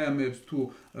 აი ამებს თუ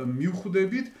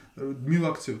მივხვდებით,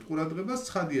 მივაქცევთ ყურადღებას,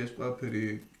 ცხადია ეს ყველაფერი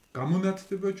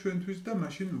გამონათდება ჩვენთვის და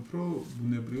მაშინ უფრო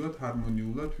ბუნებრივად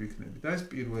ჰარმონიულად ვიქნებით. და ეს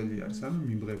პირველი არის, ანუ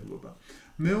მიმღებლობა.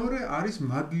 მეორე არის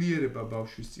მადლიერება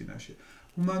ბავშვის წინაშე.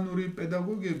 ჰუმანური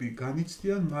პედაგოგები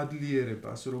განიცდიან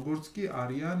მადლიერებას, როგორც კი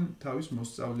არიან თავის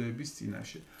მოსწავლეების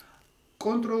წინაშე.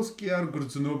 კონტროლს კი არ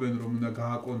გრძნობენ, რომ უნდა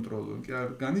გააკონტროლონ, კი არ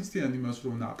განიცდიან იმას,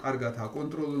 რომ უნდა კარგად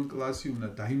აკონტროლონ კლასი, უნდა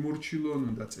დაიმორჩილონ,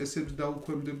 უნდა წესებს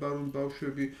დაუქვემდებარონ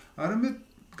ბავშვები, არამედ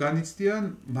განიცდიან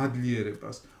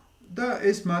მადლიერებას. და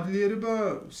ეს მადლიერება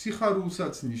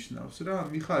სიხარულსაც ნიშნავს რა,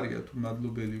 მიხარია თუ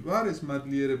მადლობელი ვარ, ეს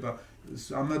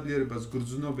ამადლიერებას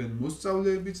გრძნობენ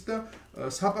მოსწავლეებიც და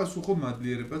საპასუხო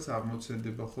მადლიერებაც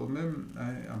აღმოცენდება ხოლმე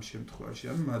ამ შემთხვევაში,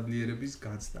 ანუ მადლიერების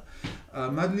განცდა.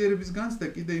 მადლიერების განცდა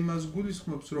კიდე იმას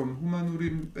გულისხმობს, რომ ჰუმანური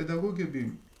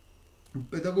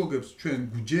პედაგოგებს ჩვენ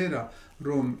გვჯერა,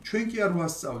 რომ ჩვენ კი არ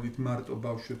ვასწავლით მარტო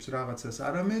ბავშვებს რაღაცას,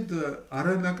 არამედ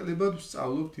არანაკლებად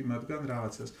ვსწავლობთ იმათგან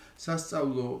რაღაცას.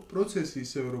 სასწავლო პროცესი,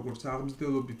 ისევე როგორც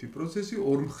აღმზრდელობითი პროცესი,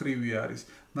 ორმხრივი არის.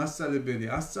 მასწავლებელი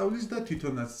ასწავლის და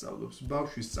თვითონაც სწავლობს,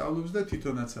 ბავშვი სწავლობს და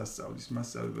თვითონაც ასწავლის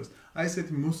მასწავლებას. აი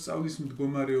ესეთი მოსწავლის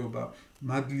მდგომარეობა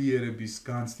მადლიერების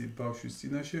განცდით ბავშვის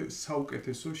წინაშე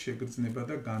საუკეთესო შეგრძნება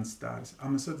და განცდა არის.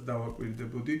 ამასაც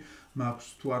დავაკვირდებოდი, მაქვს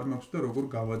თუ არ მაქვს და როგორ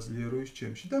გავაძლიერო ის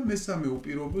ჩემში. და მესამე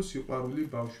უპირობო სიყვარული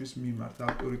ბავშვის მიმართ,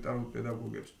 ავტორიტარულ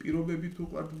პედაგოგებს. პირობებით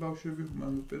უყვართ ბავშვები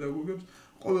ჰუმანურ პედაგოგებს,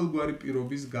 ყოველგვარი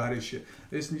პირობის გარეშე.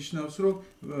 ეს ნიშნავს, რომ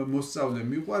მოსწავლე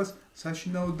მიყვარს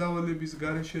საშინაო დავალების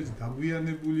გარეშეც,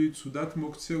 დაგვიანებული, ცუდად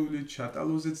მოქცეული,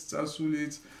 ჩატალოზეც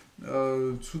წასულიც,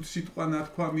 ცუდ სიტყვა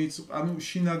ნათქვამიც, ანუ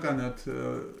შინაგანად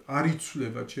არ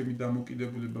იცვლება ჩემი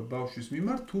დამოკიდებულება ბავშვის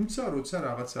მიმართ, თუმცა როცა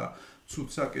რაღაცა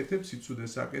ცუდს აკეთებს,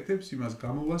 სიცუდეს აკეთებს, იმას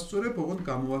გამოვასწორებ, ოღონდ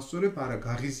გამოვასწორებ არა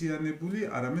გაღიზიანებული,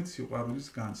 არამედ სიყვარულის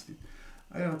განცდით.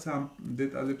 აი რაღაც ამ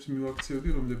დეტალებს მივაქცევდი,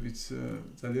 რომლებიც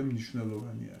ძალიან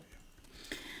მნიშვნელოვანი არიან.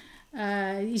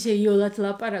 ისე იოლად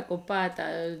ლაპარაკო პაატა,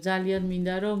 ძალიან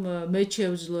მინდა რომ მე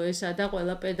შევძლო ესა და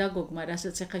ყველა პედაგოგმა,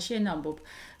 რასაც ახლა შენ ამბობ,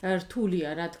 რთულია,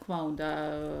 რა თქმა უნდა,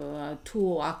 თუ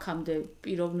აქამდე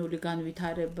პიროვნული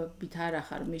განვითარებით არ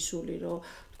ახარ მისული, რომ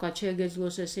თქვა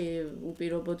შეგეძლოს ესე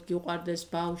უპირობოდ გიყვარდეს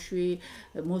ბავშვი,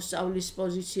 მოსწავლის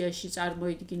პოზიციაში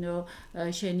წარმოიდგინო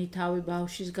შენი თავი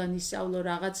ბავშვისგან ისწავლო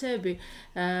რაღაცეები,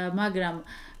 მაგრამ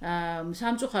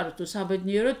სამწუხაროდ თუ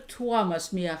საბედნიეროდ თუ ამას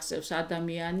მიახსევს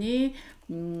ადამიანი,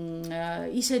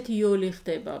 ისეთი იოლი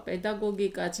ხდება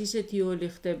პედაგოგიკაც, ისეთი იოლი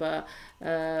ხდება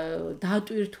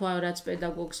დატვირთვა, რაც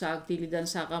პედაგოგს აქვს დილიდან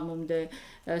საღამომდე,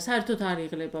 საერთოდ არ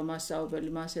იღლება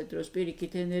მასწავლებელი მასე დროს,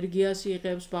 პირიქით ენერგიას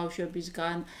იღებს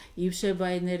ბავშვებისგან, ივსება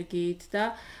ენერგიით და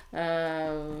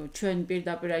ჩვენ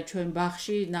პირდაპირ ჩვენ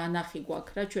ბაღში ნანახი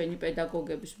გვაქვს რა, ჩვენი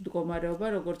პედაგოგების მდგომარეობა,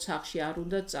 როგორც სახში არ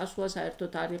უნდა წასვლა,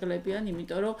 საერთოდ არ იღლებიან,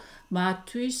 იმიტომ რომ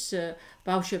მათთვის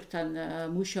ბავშვებთან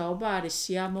მუშაობა არის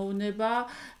სიამოვნება,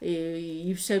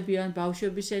 ივსებიან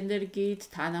ბავშვების ენერგიით,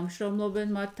 თანამშრომლობენ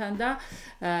მათთან და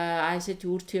აი ესეთი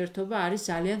ურთიერთობა არის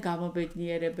ძალიან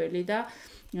გამობედნიერებელი და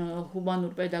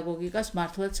ჰუმანურ პედაგოგიკას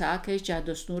მართლაც აქვს ეს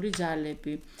ჯადოსნური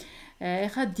ძალები.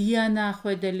 ეხა დიანა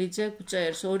ხვედელიძე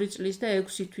წერს 2 წლის და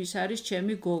 6 თვის არის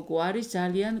ჩემი გოგო, არის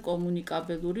ძალიან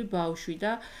კომუნიკაბელური ბავშვი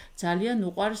და ძალიან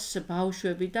უყვარს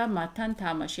ბავშვები და მათთან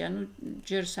თამაში, ანუ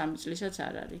ჯერ 3 წლისაც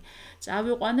არ არის.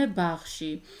 წავიყვანე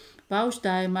ბაღში. ბავშვს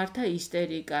დაემართა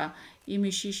ისტერიკა.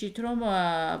 იმის შიშით, რომ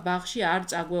ბაღში არ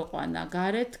წაგვეყვანა,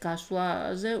 გარეთ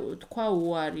გასვლაზე თქვა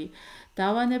უარი.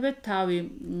 დავანებეთ თავი,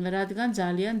 რადგან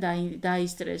ძალიან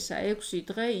დაისტრესა. 6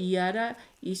 დღე იარა,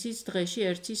 ისიც დღეში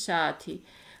 1 საათი.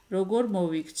 როგორ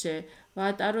მოვიქცე?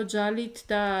 ვატარო ძალით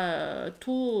და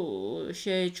თუ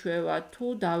შეეჩვევა, თუ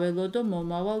დაველოდო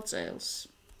მომავალ წელს.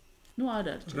 არ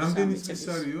არის. რამდენი წლის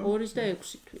არისო? 2 და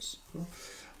 6 თვის.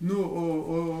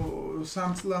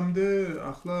 სამ წლამდე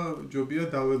ახლა ჯობია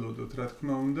დაველოდოთ, რა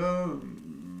თქმა უნდა,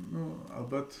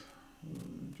 ალბათ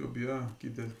ჯობია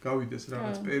კიდე გავიდეს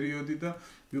რაღაც პერიოდი და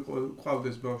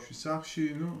ყავდეს ბავშვი სახლში,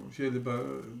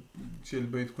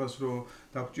 შეიძლება ითქვას, რომ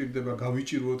დაგვჭირდება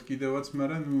გავიჭიროთ კიდევაც,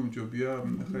 მაგრამ ჯობია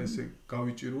ახლა ესე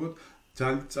გავიჭიროთ.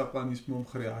 ძალით წაყვანის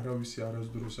მომხრე არავისი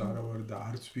არასდროს არ ვარ და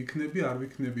არც არ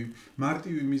ვიქნები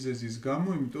მარტივი მიზეზის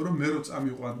გამო, იმიტომ რომ მე რო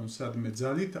წამიყვანო სადმე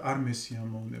ძალით არ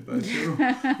მესიამოვნება, ესე რომ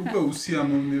უკვე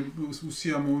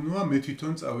უსიამოვნოა მე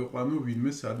თვითონ წავიყვანო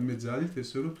ვინმე სადმე ძალით,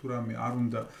 ესე რომ თუ რამე არ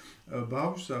უნდა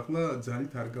ბავშვს ახლა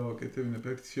ძალით არ გავაკეთებინებ.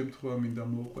 ერთ შემთხვევა მინდა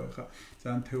მოვყვე, ხა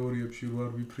ძალიან თეორიებში რო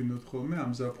არ ვიფრინოთ ხოლმე,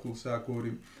 ამ ზაფხულს აქ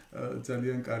ორი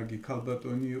ძალიან კარგი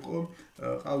ქალბატონი იყო,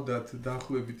 ყავდათ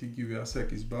დაახლოებით იგივე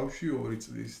ასაკის ბავშვი, 2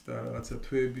 წლის და რაღაცა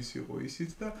თვეების იყო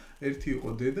ისიც და ერთი იყო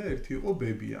დედა, ერთი იყო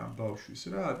ბები ამ ბავშვის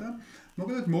რა და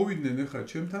მოკლედ მოვიდნენ ახლა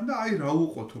ჩემთან და აი რა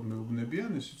უყოთო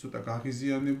მეუბნებიან, ესე ცოტა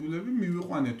გაღიზიანებულები,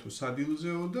 მივიყვანეთო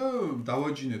სადილზეო და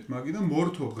დავაჯინეთ მაგიდან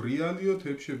მორთო ღრიალიო,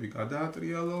 თებშები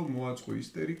გადაატრიალაო, მოაწყო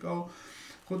ისტერიკაო.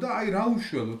 ხო და აი რა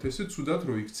უშველოთ, ესე ცუდად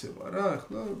რო იქცევა რა,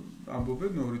 ახლა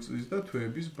ამბობენ 2 წლის და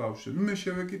თვეების ბავშვი. მე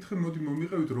შევეკითხე, მოდი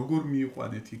მომიყევით, როგორ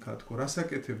მიიყვანეთ იქა თქო,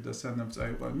 რასაკეთებდა სანამ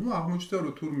წაიყვანე. აღმოჩნდა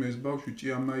რომ თურმე ეს ბავშვი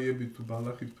ჭიამაიებით თუ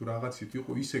ბალახით თუ რაღაცით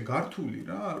იყო ისე გართული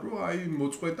რა, რომ აი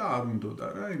მოწყვეტა არ უნდოდა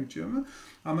რა იმ ჭიამა.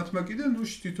 ამათმა კიდე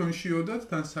თვითონ შიოდათ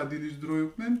თან სადილის დრო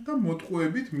იყვნენ და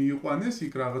მოტყუებით მიიყვანეს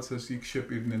იქ რაღაცას იქ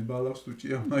შეპირდნენ ბალახს თუ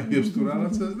ჭიამაიებს თუ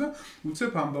რაღაცას და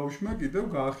უცებ ამ ბავშვმა კიდევ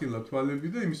გაახილა თვალები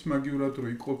და იმის მაგივრად რო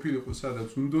ყოფილიყო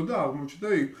სადაც უნდოდა, აღმოჩნდა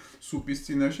იქ სუპის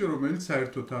წინაშე, რომელიც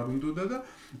საერთოდ არ უნდოდა და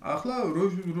ახლა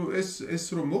ეს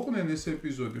რომ მოყვნენ ეს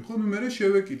ეპიზოდი, ხო, მე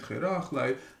შევეკითხე რა, ახლა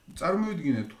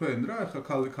წარმოიდგინეთ თქვენ რა,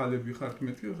 ახლა ქალები ხართ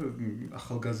მეთქი,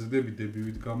 ახალგაზრდები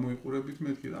დებივით გამოიყურებით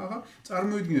მეთქი და ახლა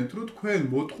წარმოიდგინეთ რომ თქვენ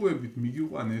მოტყუებით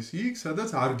მიგიყვანეს იქ,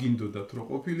 სადაც არ გინდოდათ რომ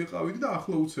ყოფილიყავით და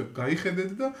ახლა უცებ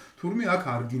გაიხედეთ და თურმე აქ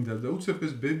არ გინდა და უცებ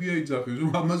ეს ბებია იძახის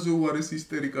რომ ამაზე უარეს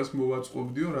ისტერიკას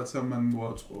მოვაწყობდიო, რაც ამან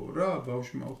მოაწყო რა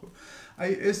ბავშვმა ხო.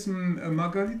 აი ეს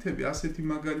მაგალითები, ასეთი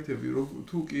მაგალითები, რომ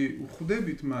თუ კი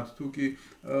ხვდებით მათ, თუ კი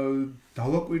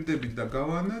დავაკვირდებით და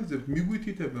გავაანალიზებთ,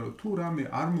 მიგვითითებენ, რომ თუ რამე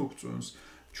არ მოგწონს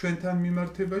ჩვენთან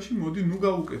მიმართებაში, მოდი ნუ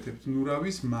გავუკეთებთ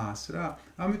ნურავის მას რა.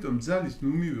 ამიტომ ძალის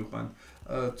ნუ მივიყვანთ.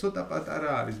 ცოტა პატარა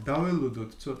არის,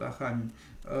 დაველოდოთ ცოტა ხანი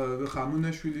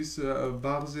ამონაშვილის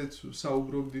ბაღზეც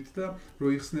საუბრობდით და რო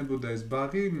იხსნებოდა ეს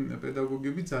ბაღი,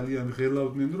 პედაგოგები ძალიან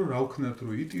ღელავდნენ, რომ რა ვქნათ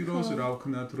რომ იტიროს, რა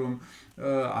ვქნათ რომ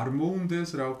არ მოუნდეს,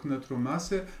 რა ვქნათ რომ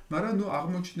ასე, მაგრამ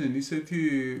აღმოჩნდნენ ისეთი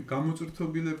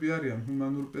გამოწვრთობილები არიან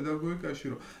ჰუმანურ პედაგოგიკაში,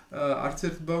 რომ არც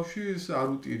ერთ ბავშვს არ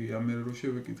უტირია, მე რო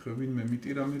შევეკითხე ვინმე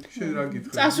მიტირა მეთქი, შენ რა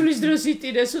გითხრა? წასვლის დროს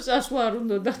იტირესო, წასვლა არ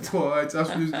უნდოდათ. ხო, აი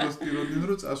წასვლის დროს ტიროდნენ,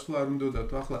 რომ წასვლა არ უნდოდათ.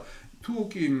 ახლა თუ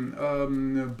კი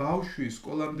ბავშვი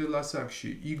სკოლამდელ ასაკში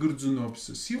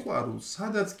იგრძნობს სიყვარულს,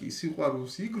 სადაც კი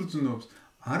სიყვარულს იგრძნობს,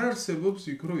 არ არსებობს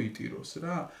იქ რომ იტიროს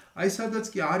რა. აი სადაც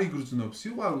კი არ იგრძნობს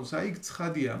სიყვარულს, აი იქ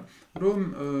ცხადია, რომ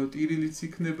ტირილიც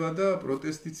იქნება და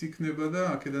პროტესტიც იქნება და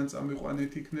აქედან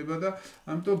წამიყვანეთ იქნება და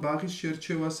ამიტომ ბაღის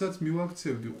შერჩევასაც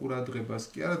მივაქცევდი ყურადღებას,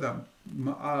 კი არა და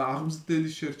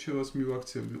აღმზრდელის შერჩევას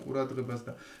მივაქცევდი ყურადღებას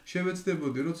და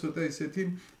შევეცდებოდი რომ ცოტა ისეთი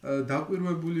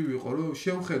დაკვირვებული ვიყო, რომ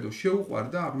შევხედო,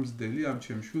 შეუყვარდა აღმზრდელი ამ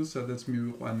ჩემ შვილს, სადაც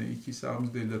მივიყვანე იქ ის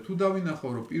აღმზრდელი და თუ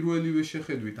დავინახავ რომ პირველივე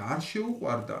შეხედვით არ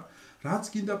შეუყვარდა, რაც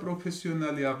გინდა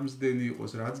პროფესიონალი აღმზრდელი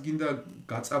იყოს, რაც გინდა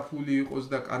გაწაფული იყოს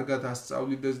და კარგად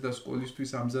ასწავლიდეს და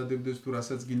სკოლისთვის ამზადებდეს თუ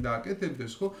რასაც გინდა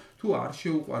აკეთებდეს, ხო? თუ არ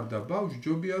შეუყვარდა ბავშვს,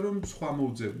 ჯობია რომ სხვა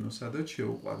მოვძებნო, სადაც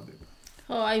შეუყვარდება.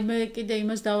 ხო, აი მე კიდე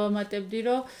იმას დავამატებდი,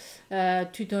 რომ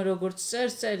თვითონ როგორც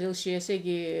წერს წერილში, ესე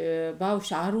იგი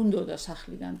ბავშვს არ უნდოდა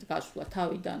სახლიდან გასვლა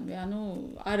თავიდანვე,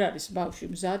 არ არის ბავშვი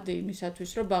მზად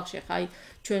იმისათვის, რომ ბაღში, აი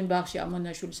ჩვენ ბაღში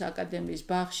ამონაშვილის აკადემიის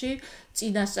ბაღში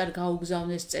წინასწარ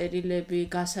გაუგზავნეს წერილები,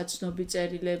 გასაცნობი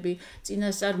წერილები,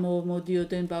 წინასწარ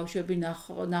მოდიოდნენ ბავშვები,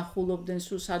 ნახულობდნენ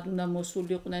სულ სად უნდა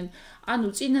მოსულიყვნენ.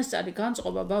 წინასწარი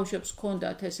განწყობა ბავშვებს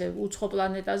ჰქონდათ, ესე უცხო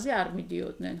პლანეტაზე არ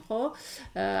მიდიოდნენ, ხო?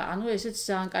 ესეც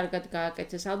ძალიან კარგად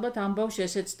გააკეთეს. ალბათ ამ ბავშვს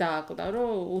ესეც დააკვდა, რომ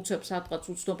უცებ სადღაც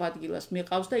უცნობ ადგილას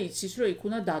მიყავს და იცის, რომ იქ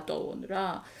უნდა დატოვონ რა.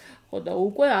 ხო და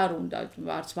უკვე არ უნდა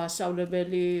არც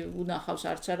მასწავლებელი უნახავს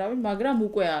არც არავინ, მაგრამ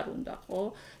უკვე არ უნდა, ხო?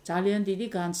 ძალიან დიდი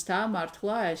განცდაა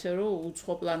მართლა ესე რომ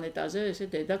უცხო პლანეტაზე ესე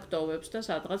დედა გტოვებს და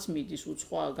სადღაც მიდის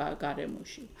უცხო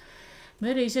გარემოში.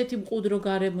 მე ისეთი მყუდრო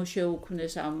გარემო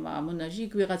შეუქმნეს ამ ამონაჟი,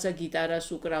 იქ ვიღაცა გიტარას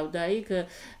უკრავდა, იქ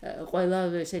ყველა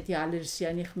ესეთი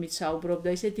ალერსიანი ხმით საუბრობდა,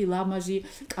 ესეთი ლამაზი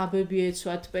კაბები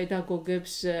ეცვათ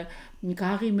პედაგოგებს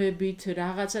გაღიმებით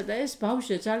რაღაცა და ეს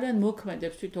ბავშვი ძალიან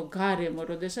მოქმედებს თვითონ გარემო,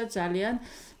 როდესაც ძალიან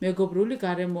მეგობრული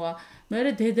გარემოა. მე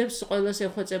დედებს ყველას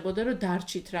ეხვეწებოდა რომ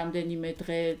დარჩით რამდენიმე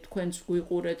დღე, თქვენც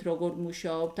გვიყურეთ როგორ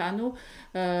მუშაობთ. ანუ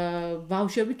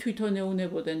ბავშვები თვითონ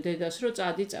ეუნებოდნენ დედას რომ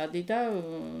წადი და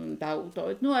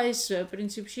დაუტოვეთ. ნუ აი ეს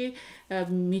პრინციპში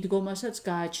მიდგომასაც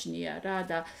გააჩნია რა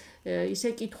და ისე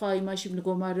კითხვა იმაში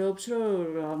მდგომარეობს რომ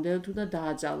რამდენად უნდა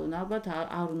დააძალონ. ალბათ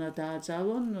არ უნდა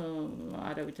დააძალონ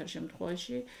არავითარ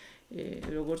შემთხვევაში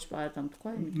როგორც პაატამ თქვა,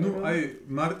 იმიტომ რომ აი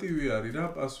მარტივი არის რა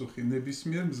პასუხი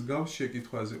ნებისმიერ მსგავს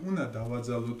შეკითხვაზე. უნდა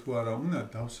დავაძალო თუ არა, უნდა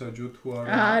დავსაჯო თუ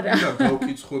არა, უნდა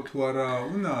გავკიცხო თუ არა,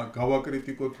 უნდა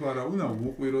გავაკრიტიკო თუ არა, უნდა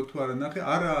ვუყვირო თუ არა, ნახე,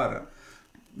 არა.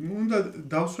 უნდა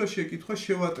დავსვა შეკითხვა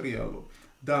შევატრიალო.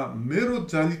 და მე რო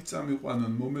ძალით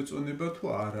წამიყვანონ მომეწონება თუ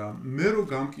არა, მე რო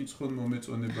გამკიცხონ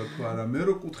მომეწონება თუ არა, მე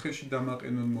რო კუთხეში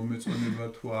დამაყენონ მომეწონება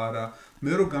თუ არა,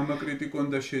 მე რო გამაკრიტიკონ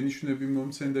და შენიშვნები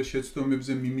მომცენ და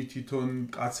შეცდომებზე მიმითითონ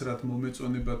კაცრად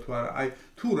მომეწონება თუ არა, აი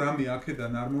თუ რამე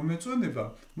აქედან არ მომეწონება,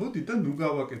 მოდი და ნუ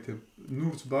გავაკეთებ,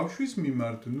 ნურც ბავშვის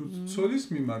მიმართ, ნურც ცოლის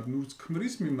მიმართ, ნურც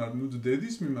ქმრის მიმართ, ნურც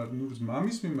დედის მიმართ, ნურც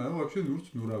მამის მიმართ, ვაფშე ნურც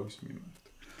ნურავის მიმართ.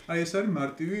 აი ეს არის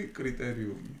მარტივი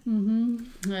კრიტერიუმი.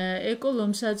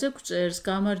 ეკოლომსაძე გვწერს,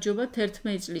 გამარჯობა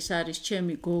 11 წლის არის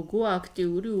ჩემი გოგო,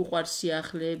 აქტიური, უყვარს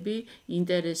სიახლეები,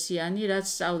 ინტერესიანი, რაც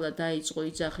სწავლა დაიწყო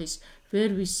იძახის, ვერ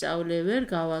ვისწავლე, ვერ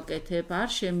გავაკეთებ, არ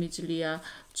შემიძლია,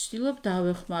 ვცდილობ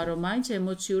დავეხმარო, მაინც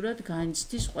ემოციურად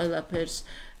განიცდის ყველაფერს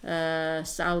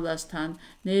სწავლასთან,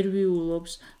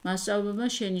 ნერვიულობს, მასწავლებელმა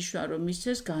შენიშნა, რომ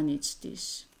მისცეს განიცდის.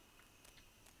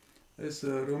 ეს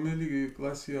რომელი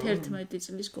კლასია? 11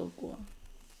 წლის გოგოა.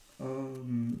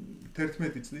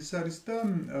 11 წლის არის და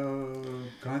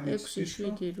განიცდის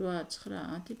 6, 7,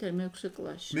 8, 9, 10, 6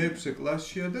 კლასში. მე-6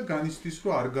 კლასშია და განიცდის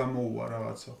რომ არ გამოუვა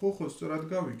რაღაცა. ხო, სწორად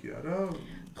გავიგია რა.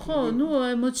 ხო, ნუ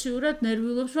ემოციურად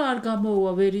ნერვიულობს რომ არ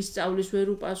გამოუვა, ვერ ისწავლის, ვერ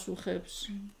უპასუხებს.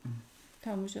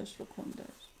 თამაშას რო ქონდა.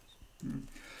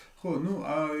 ხო, ნუ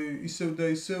ისევ და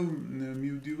ისევ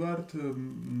მივდივართ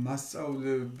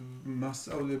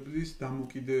მასწავლებლის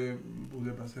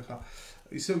დამოკიდებულებას. ახლა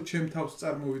ისევ ჩემ თავს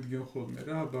წარმოვიდგენ ხოლმე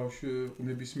რა,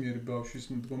 ნებისმიერი ბავშვის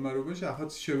მდგომარეობაში,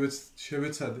 ახაც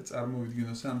შევეცადე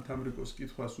წარმოვიდგინო სამთამრიკოს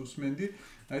კითხვას უსმენდი,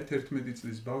 აი 11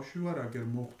 წლის ბავშვი ვარ, აგერ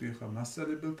მოხვდი ახლა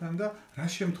მასწავლებელთან და რა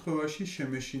შემთხვევაში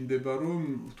შემეშინდება რომ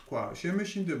ვთქვა,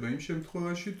 შემეშინდება იმ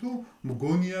შემთხვევაში თუ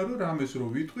მგონია რომ რამეს რო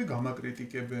ვიტყვი,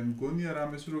 გამაკრიტიკებენ, მგონია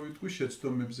რამეს რო ვიტყვი,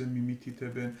 შეცდომებზე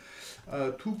მიმითითებენ,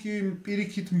 თუ კი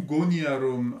პირიქით მგონია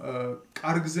რომ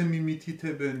კარგზე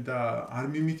მიმითითებენ და არ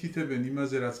მიმითითებენ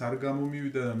იმაზე რაც არ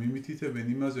გამომივიდა და მიმითითებენ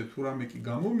იმაზე თუ რამე კი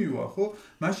გამომივა, ხო,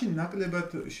 მაშინ ნაკლებად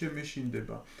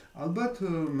შემეშინდება. ალბათ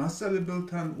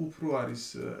მასწავლებელთან უფრო არის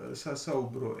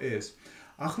სასაუბრო ეს.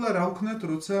 ახლა რა ვქნათ,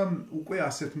 როცა უკვე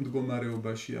ასეთ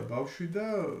მდგომარეობაშია ბავშვი და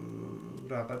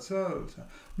რაღაცა,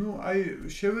 ნუ აი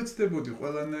შევეცდებოდი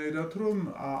ყველანაირად რომ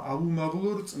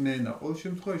ავუმაღლო რწმენა. ყოველ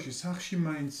შემთხვევაში სახში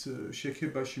მაინც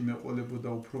შექებაში მეყოლებოდა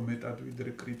უფრო მეტად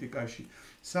ვიდრე კრიტიკაში.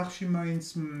 სახში მაინც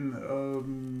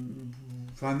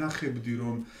ვანახებდი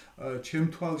რომ ჩემ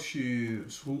თვალში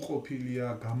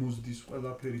სრულყოფილია, გამოზდის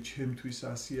ყველაფერი ჩემთვის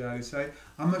ასე არის. აი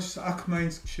ამას აქ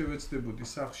მაინც შევეცდებოდი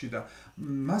სახში და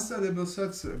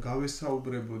მასწავლებელსაც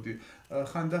გავესაუბრებოდი.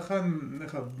 ხანდახან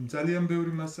ახლა ძალიან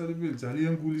ბევრი მასწავლებელი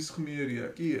ძალიან გულისხმიერია.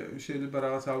 კი, შეიძლება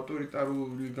რაღაც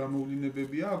ავტორიტარული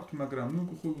გამოვლინებები აქვთ, მაგრამ ნუ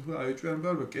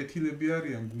ეჭვიანობა კეთილები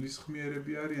არიან,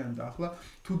 გულისხმიერები არიან და ახლა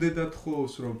თუ დედა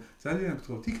თხოვს რომ ძალიან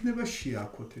გთხოვთ, იქნება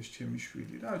შეაქოთ ეს ჩემი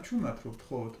შვილი რა, ჩუმად რომ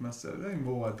გთხოვოთ მასწავლებელი,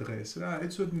 მოვა დღეს რა,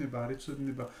 ეცოდინება, არ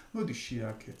ეცოდინება, მოდი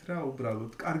შეაქეთ რა,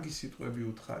 უბრალოდ კარგი სიტყვები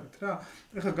უთხარით რა.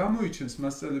 ახლა გამოიჩენს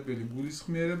მასწავლებელი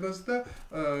გულისხმიერებას და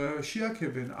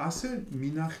შეაქებენ, ასე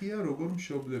მინახია როგორ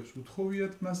მშობლებს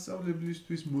უთხოვიათ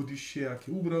მასწავლებლისთვის, მოდი შეაქე,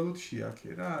 უბრალოდ შეაქე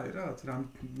რა, რაღაც რამ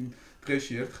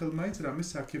დღეში ერთხელ მაინც რამე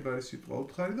საქებარი სიტყვა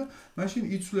უთხარი და მაშინ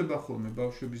იცვლება ხოლმე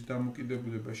ბავშვების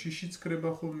დამოკიდებულება, შიშიც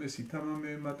ქრება ხოლმე, სითამამე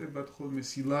ემატებათ ხოლმე,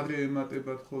 სილაღე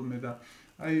ემატებათ ხოლმე და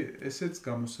აი ესეც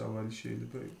გამოსავალი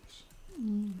შეიძლება იყოს.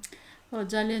 ხო,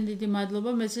 ძალიან დიდი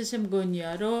მადლობა. მეც ესე მგონია,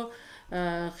 რომ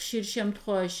ხშირ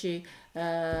შემთხვევაში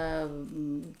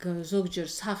ზოგჯერ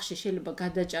სახში შეიძლება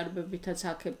გადაჭარბებითაც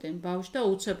აქებდნენ ბავშვს და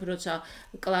უცებ როცა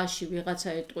კლასში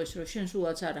ვიღაცა ეტყვის რომ შენ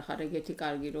სულაც არ ახარ ეგეთი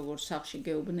კარგი როგორც სახში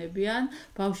გეუბნებიან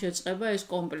ბავშვს ეწყება ეს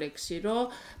კომპლექსი რომ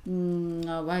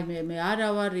ვაიმე მე არა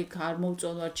ვარ იქ არ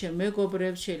მოვწონვარ ჩემ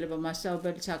მეგობრებს შეიძლება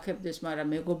მასწავლებელიც აქებდეს მაგრამ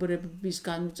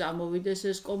მეგობრებისგან წამოვიდეს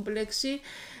ეს კომპლექსი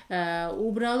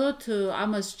უბრალოდ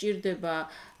ამას სჭირდება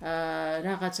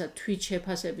რაღაცა თვით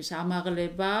შეფასების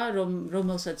ამაღლება,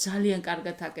 რომელსაც ძალიან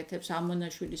კარგად აკეთებს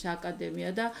ამონაშვილის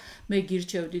აკადემია და მე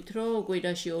გირჩევდით, რომ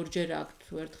კვირაში ორჯერ აქვთ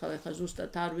ერთხელ ახლა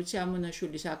ზუსტად არ ვიცი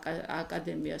ამონაშვილის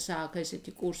აკადემიას აქვს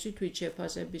ესეთი კურსი თვით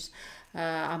შეფასების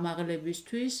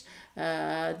ამაღლებისთვის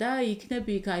და იქნებ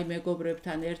იქ აი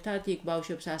მეგობრებთან ერთად იქ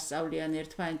ბავშვებს ასწავლიან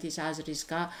ერთმანეთის აზრის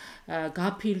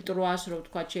გაფილტრვას, რომ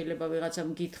თქვა შეიძლება ვიღაცამ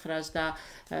გითხრას და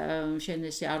შენ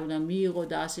ესე არ უნდა მიიღო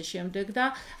და ასე შემდეგ და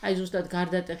აი ზუსტად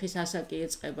გარდატეხის ასაკი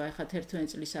ეწყება ახლა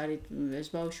 11 წლის არის ეს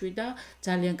ბავშვი და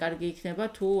ძალიან კარგი იქნება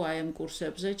თუ აი ამ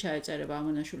კურსებზე ჩაეწერება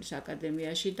ამონაშვილის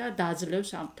აკადემიაში და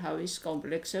დაძლევს ამ თავის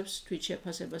კომპლექსებს თვით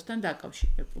შეფასებასთან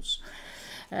დაკავშირებულს.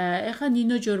 ეხლა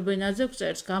ნინო ჯორბენაძე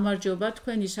წერს გამარჯობა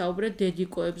თქვენ ისაუბრეთ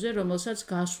დედიკოებზე რომელსაც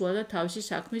გასვლა და თავისი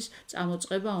საქმის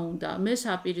წამოწყება უნდა მე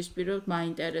საპირისპიროდ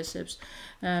მაინტერესებს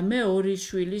მე 2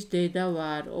 შვილის დედა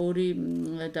ვარ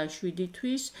 2 და 7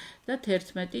 თვის და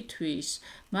 11 თვის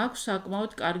მაქვს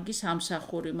საკმაოდ კარგი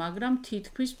სამსახური მაგრამ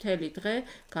თითქმის მთელი დღე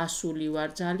გასული ვარ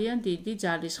ძალიან დიდი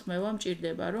ძალისხმევა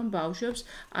მჭირდება რომ ბავშვებს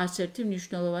არც ერთი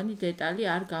მნიშვნელოვანი დეტალი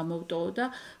არ გამოვტოვო და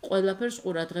ყველაფერს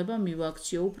ყურადღება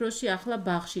მივაქციო უფროსი ახლა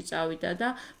ბაღში წავიდა და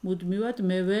მუდმივად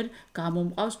მე ვერ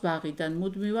გამომყავს ბაღიდან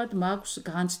მუდმივად მაქვს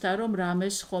განცდა რომ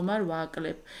რამეს ხომ არ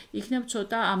ვაკლებ იქნებ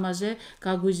ცოტა ამაზე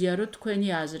გაგვიზიაროთ თქვენი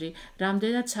აზრი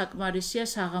რამდენად საკმარისია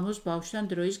საღამოს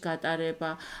ბავშვთან დროის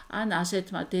გატარება ან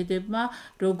ასეთმა დედებმა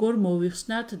როგორ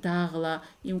მოვიხსნათ დაღლა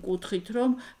იმ კუთხით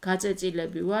რომ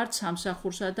გაწეწილები ვართ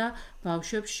სამსახურსა და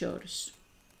ბავშვებს შორის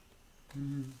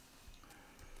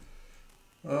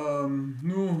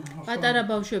პატარა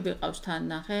ბავშვები ყავს თან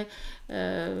ნახე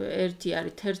ერთი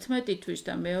არის 11 თვის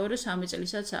და მეორე 3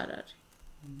 წლისაც არ არის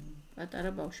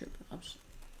პატარა ბავშვები ყავს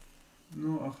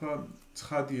ახლა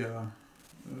ცხადია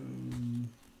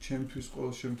ჩემთვის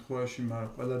ყოველ შემთხვევაში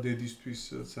მაგრამ ყველა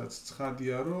დედისთვისაც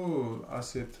ცხადია რომ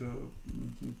ასეთ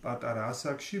პატარა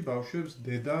ასაკში ბავშვებს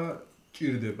დედა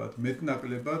ჭირდებათ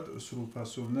მეტნაკლებად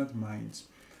სრულფასოვნად მაინც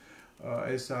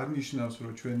ეს არ ნიშნავს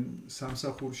რომ ჩვენ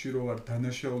სამსახურში რო ვარ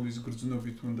დანაშაულის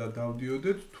გრძნობით უნდა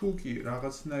დავდიოდეთ თუ კი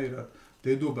რაღაცნაირად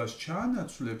დედობას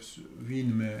ჩაანაცვლებს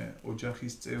ვინმე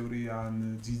ოჯახის წევრი ან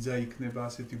ძიძა იქნება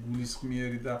ასეთი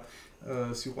გულისხმიერი და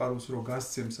სიყვარულს რო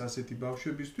გასცემს ასეთი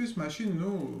ბავშვებისთვის მაშინ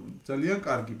ძალიან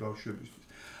კარგი ბავშვებისთვის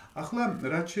ახლა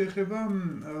რაც შეეხება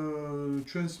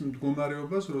ჩვენს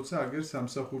მდგომარეობას როცა აგერ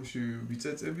სამსახურში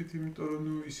ვიწეწებით იმიტომ რომ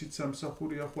ისიც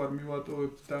სამსახურია ხო არ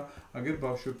მივატოვებთ და აგერ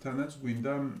ბავშვებთანაც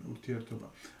გვინდა ურთიერთობა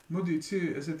მოდი იცი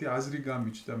ესეთი აზრი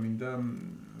გამიჩნდა მინდა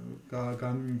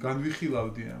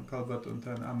განვიხილავდი ამ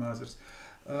ქალბატონთან ამ აზრს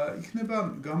იქნება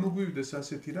გამოგვივიდეს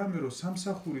ასეთი რამე რომ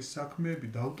სამსახურის საქმეები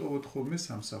დავტოვოთ ხოლმე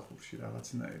სამსახურში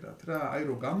რაღაცნაირად რა აი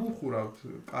რომ გამოვხურავთ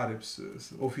კარებს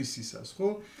ოფისისას ხო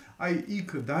აი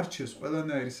იქ დარჩეს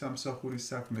ყველანაირი სამსახურის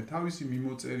საქმე თავისი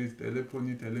მიმოწერით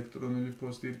ტელეფონით ელექტრონული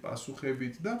პოსტით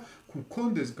პასუხებით და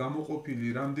გქონდეს გამოყოფილი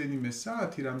რამდენიმე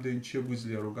საათი რამდენიც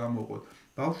შეგვიძლია რომ გამოყოთ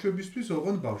ბავშვებისთვის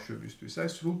ოღონდ ბავშვებისთვის აი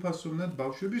სრულფასოვნად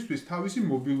ბავშვებისთვის თავისი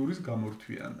მობილურის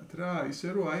გამორთვიანად რა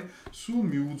ისე რომ აი სულ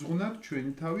მიუძღვნათ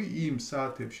ჩვენი თავი იმ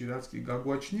საათებში რაც კი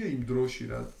გაგვაჩნია იმ დროში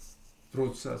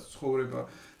როდესაც ცხოვრება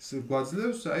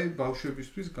გვაძლევს აი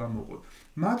ბავშვებისთვის გამოყოთ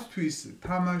მათთვის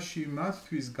თამაში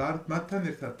მათთვის მათთან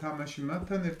ერთად თამაში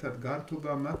მათთან ერთად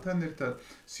გართობა მათთან ერთად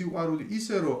სიყვარული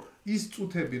ისე რომ ის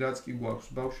წუთები რაც კი გვაქვს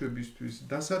ბავშვებისთვის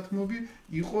დასათმობი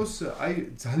იყოს აი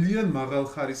ძალიან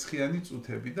მაღალხარისხიანი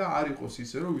წუთები და არ იყოს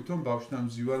ისე რომ ვითომ ბავშვთან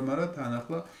ვზივარ მაგრამ თან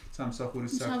ახლა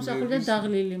სამსახურის სამსახურიდან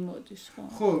დაღლილი მოდის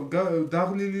ხო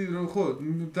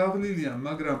დაღლილია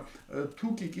მაგრამ თუ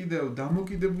კი კიდევ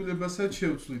დამოკიდებულებასაც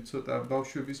შევცვლით ცოტა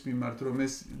ბავშვების მიმართ რომ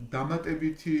ეს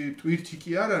დამატებითი ტვირთი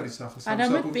კი არ არის ახლა სამსახურში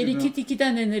არამედ პირიქით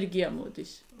იქიდან ენერგია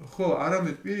მოდის ხო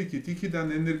არამედ პირიქით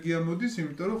იქიდან ენერგია მოდის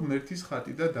იმიტომ რომ ღმერთის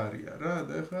ხატი და დარია რა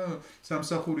და ახლა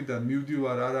სამსახურიდან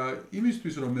მივდივარ არა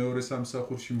იმისთვის რომ მეორე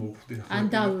სამსახურში მოვხვდე ან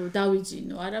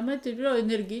დავიძინო არამედ რომ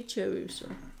ენერგიით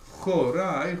შევივსო ხო რა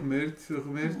აი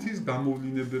ღმერთის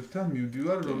გამოვლინებებთან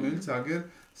მივდივარ რომელიც აგერ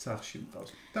სახში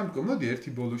მყავს. დამდგომ მოდი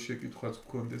ერთი ბოლო შეკითხვაც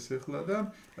გქონდეს ახლა და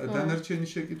დანარჩენი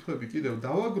შეკითხვები კიდევ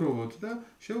დავაგროვოთ და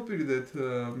შევპირდეთ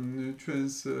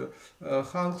ჩვენს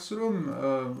ხალხს რომ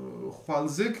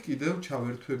ხვალზე კიდევ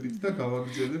ჩავერთვებით და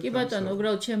გავაგრძელებთ. კი ბატონო,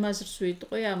 უბრალოდ ჩემ აზრს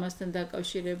ვიტყვი ამასთან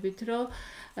დაკავშირებით, რომ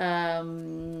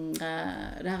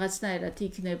რაღაცნაირად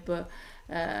იქნებ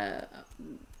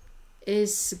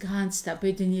ეს განცდა,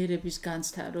 ბედნიერების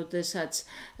განცდა, როდესაც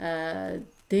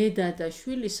დედა და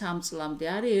შვილი 3 წლამდე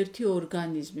არის ერთი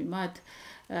ორგანიზმი, მათ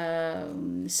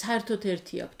საერთოდ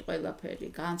ერთი აქვთ ყველაფერი,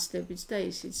 განცდებიც და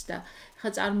ისიც და ხა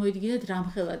წარმოიდგინეთ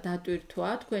რამხელა დატვირთვა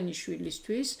თქვენი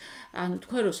შვილისთვის, ანუ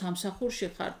თქვენ რო სამსახურში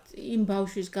ხართ, იმ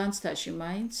ბავშვის განცდაში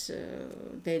მაინც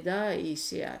დედა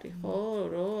ისე არის, ხო,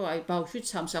 რომ აი ბავშვით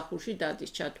სამსახურში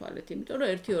დადის ჩათვალეთ, იმიტომ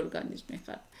რომ ერთი ორგანიზმი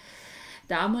ხართ.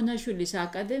 და ამონაშვილის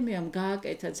აკადემიამ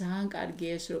გააკეთა ძალიან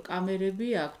კარგი ეს რომ კამერები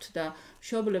აქვთ და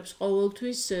მშობლებს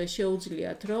ყოველთვის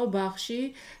შეუძლიათ რომ ბაღში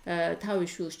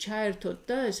თავის შვილს ჩაერთოთ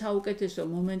და საუკეთესო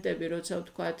მომენტები როცა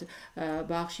ვთქვათ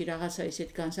ბაღში რაღაცა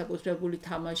ისეთი განსაკუთრებული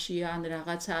თამაშია ან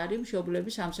რაღაცა არის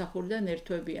მშობლები სამსახურიდან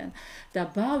ერთვებიან და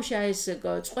ბავშვს ეს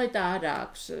წყვეტა არ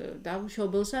აქვს და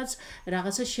მშობელსაც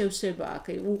რაღაცა შევსება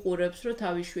აქვს უყურებს რომ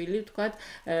თავის შვილი ვთქვათ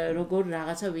როგორ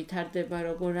რაღაცა ვითარდება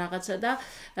როგორ რაღაცა და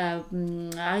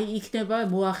აი იქნება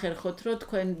მოახერხოთ რომ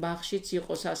თქვენ ბაღშიც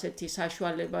იყოს ასეთი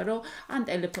საშუალება რომ ან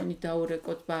ტელეფონით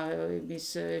დაურეკოთ იმის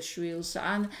შვილს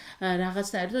ან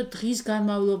რაღაცნაირად დღის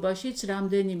განმავლობაშიც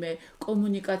რამდენიმე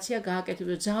კომუნიკაცია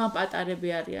გააკეთებთ ძალიან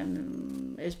პატარები არიან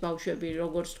ეს ბავშვები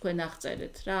როგორც თქვენ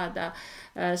აღწერეთ რა და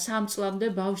 3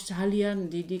 წლამდე ბავშვს ძალიან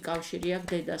დიდი კავშირი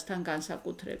აქვს დედასთან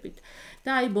განსაკუთრებით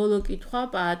და აი ბოლო კითხვა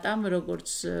პაატამ როგორც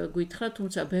გითხრა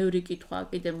თუმცა ბევრი კითხვა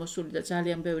კიდე მოსული და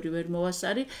ძალიან ბევრი ვერ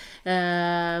მოვასწარი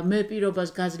მე პირობას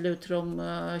გაძლევთ რომ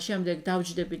შემდეგ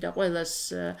დავჯდები და ყველას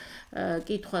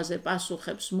კითხვაზე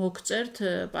პასუხებს მოგწერთ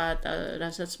პაატა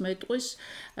რასაც მეტყვის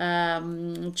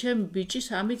ჩემ ბიჭი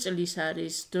 3 წლის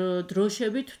არის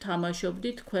დროშებით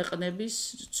ვთამაშობდით ქვეყნებს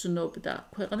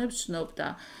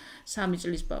ცნობდა 3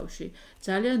 წლის ბავშვი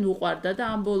ძალიან უყვარდა და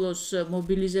ამ ბოლოს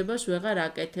მობილიზებას ვეღარ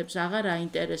აკეთებს აღარ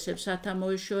აინტერესებს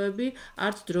სათამაშოები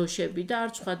არც დროშები და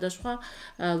არც სხვადასხვა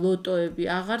ლოტოები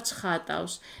აღარც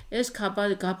ხატავს ეს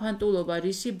გაფანტულობა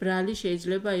რისი ბრალი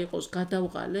შეიძლება იყოს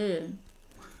გადავყალე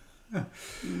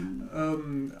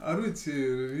არ ვიცი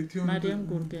რითი მარიამ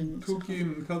გურგენი თუკი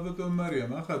ქალბატონ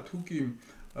მარიამ ახლა თუკი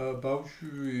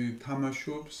ბავშვი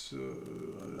თამაშობს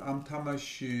ამ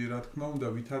თამაში რა თქმა უნდა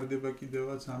ვითარდება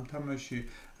კიდევაც ამ თამაში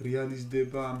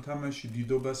რეალიზდება ამ თამაში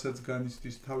დიდობასაც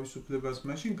განიცდის თავისუფლებას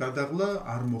მაშინ გადაღლა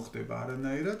არ მოხდება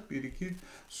არანაირად პირიქით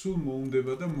სულ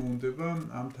მოუნდება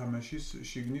ამ თამაშის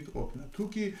შიგნით ყოფნა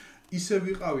თუკი ისე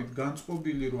ვიყავით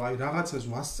განწყობილი რომ აი რაღაცას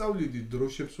ვასწავლიდით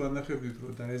დროშებს ვანახებდით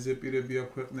რომ დაეზეპირებია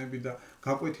ქვეყნები და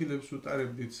გაკვეთილებს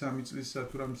უტარებდით 3 წლისა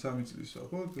თუ რამ 3 წლისა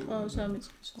ხო?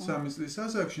 3 წლის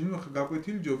ასაკში ნუ ახლა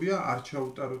გაკვეთილი ჯობია არ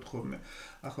ჩაუტაროთ ხოლმე.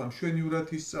 ახლა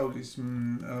მშვენივრად ისწავლის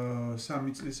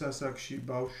 3 წლის ასაკში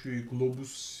ბავშვი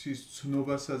გლობუსის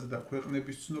ცნობასაც და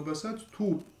ქვეყნების ცნობასაც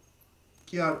თუ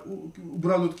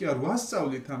უბრალოდ კი არ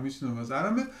ვასწავლით ამის ცნობას,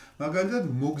 არამედ მაგალითად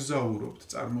მოგზაურობთ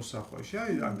წარმოსახვაში,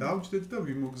 აი დავჯდეთ და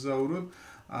ვიმოგზაუროთ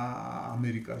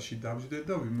ამერიკაში, დავჯდეთ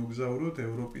და ვიმოგზაუროთ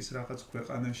ევროპის რაღაც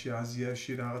ქვეყანაში,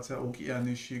 აზიაში, რაღაცა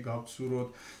ოკეანეში გავცუროთ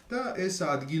და ეს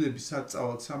ადგილები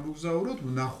საწავად სამოგზაუროთ,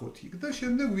 ვნახოთ იქ და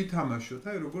შემდეგ ვითამაშოთ,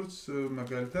 აი როგორც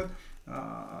მაგალითად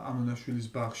ამონაშვილის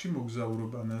ბაღში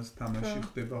მოგზაურობანას თამაში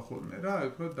ხდება ხოლმე რა,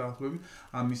 თქვა დაახლოებით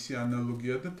ამისი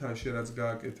ანალოგია და თაში რაც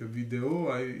გააკეთე ვიდეო,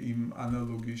 აი იმ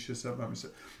ანალოგიის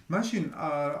შესაბამისად. მაშინ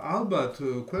ალბათ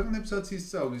ქვეყნებსაც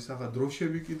ისწავლის, ახლა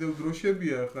დროშები კიდევ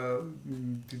დროშებია, ახლა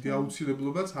დიდი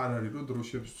აუცილებლობაც არ არის რომ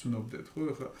დროშებს ცნობდეთ, ხო?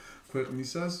 ახლა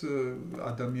ქვეყნისას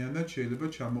ადამიანად შეიძლება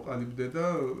ჩამოყალიბდე და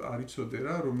არ იცოდე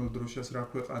რა, რომელ დროშას რა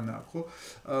ქვეყანა აქვს, ხო?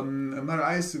 მაგრამ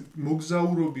აი ეს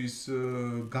მოგზაურობის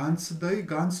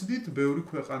განცდით ბევრი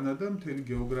ქვეყანა და მთელი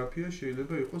გეოგრაფია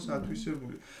შეიძლება იყოს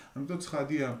ათვისებული. ამიტომ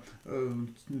ცხადია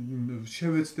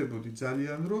შევეცდებოდი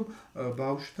ძალიან რომ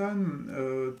ბავშვთან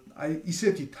აი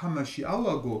ისეთი თამაში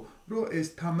ავაგო რომ ეს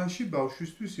თამაში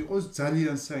ბავშვისთვის იყოს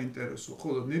ძალიან საინტერესო,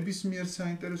 ხოლო ნებისმიერ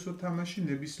საინტერესო თამაში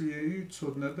ნებისმიერი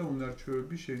ცოდნა და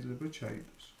უნარჩვევები შეიძლება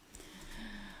ჩაიდოს.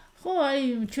 ხო, აი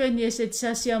ჩვენი ესეთი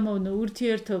სასიამოვნო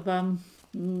ურთიერთობა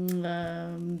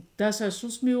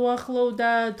დასასრულს მიუახლოვდა,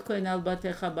 თქვენ ალბათ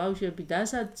ახლა ბავშვები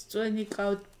დასაწვენი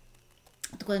ყავთ,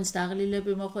 თქვენს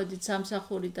დაღლილები მოხვედით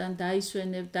სამსახურიდან,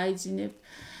 დაისვენებთ, დაიძინებთ.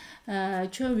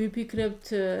 ჩვენ ვიფიქრებთ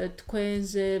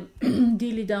თქვენზე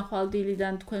დილიდან ხვალ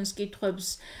დილიდან თქვენს კითხვებს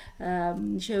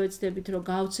შევეცდებით რომ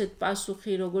გავცეთ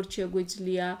პასუხი როგორც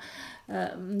შეგვიძლია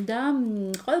და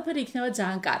ყველაფერი იქნება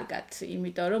ძალიან კარგად,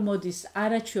 იმიტომ რომ მოდის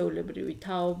არაჩვეულებრივი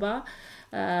თაობა,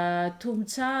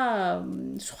 თუმცა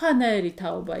სხვანაირი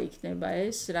თაობა იქნება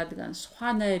ეს, რადგან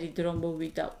სხვანაირი დრო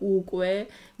მოვიდა უკვე,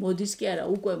 მოდის კი არა,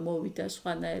 უკვე მოვიდა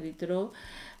სხვანაირი დრო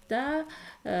და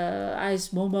აი ეს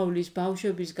მომავლის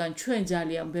ბავშვებისგან ჩვენ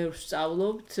ძალიან ბევრს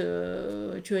სწავლობთ,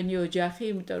 ჩვენი ოჯახი,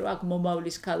 იმიტომ რომ აქ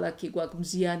მომავლის ქალაქი გვაქვს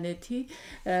მზიანეთი,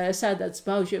 სადაც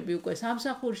ბავშვები უკვე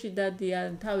სამსახურში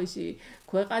დადიან, თავისი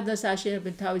ქვეყანას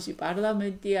აშენებენ, თავისი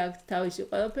პარლამენტი აქვს, თავისი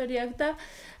ყველაფერი აქვს და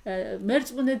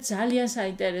მერწმუნეთ ძალიან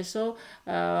საინტერესო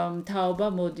თაობა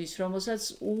მოდის, რომელსაც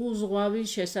უზღვავი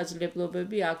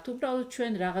შესაძლებლობები აქვთ. უბრალოდ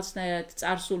ჩვენ რაღაცნაირად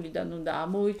წარსულიდან უნდა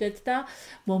ამოვიდეთ და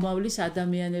მომავლის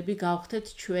ადამიანები გავხდეთ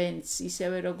ჩვენც,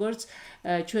 ისევე როგორც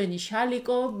ჩვენი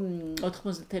შალიკო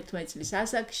 91 წლის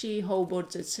ასაკში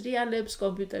ჰოუბორდზე ცრიალებს,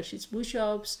 კომპიუტერშიც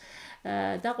მუშაობს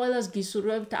და ყველას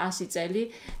გისურვებთ 100 წელი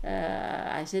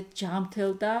ასეთ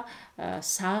ჯანმრთელ და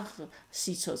საღ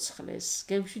სიცოცხლეს.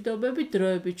 გემშვიდობებით,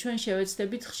 დროებით ჩვენ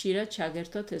შევეცდებით ხშირად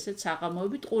ჩაგერთოთ ესეთ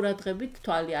საღამოებით, ყურადღებით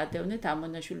თვალი ადევნეთ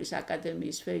ამონაშვილის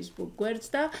აკადემიის Facebook გვერდს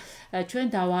და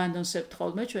ჩვენ დავაანონსებთ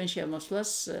ხოლმე ჩვენ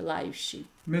შემოსვლას ლაივში.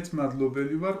 მეც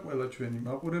მადლობელი ვარ ყველა ჩვენი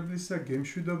მაყურებლისა,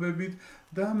 გემშვიდობებით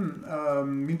და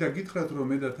მინდა გითხრათ რომ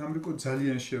მე და თამრიკო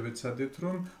ძალიან შევეცადეთ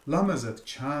რომ ლამაზად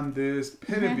ჩანდეს,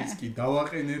 ფერებიც კი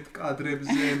დავაყენეთ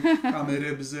კადრებზე,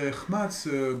 კამერებზე, ხმაც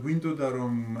გვინდოდა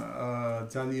რომ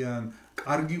ძალიან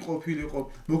კარგი ყოფილიყო,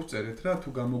 მოგწერეთ რა თუ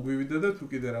გამოგვივიდა და თუ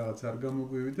კიდე რაღაც არ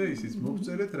გამოგვივიდა, ისიც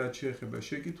მოგწერეთ, რაც შეეხება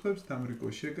შეკითხვებს, თამრიკო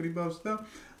შეკრიბავს და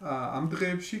ამ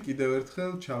დღეებში კიდევ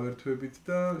ერთხელ ჩავერთვებით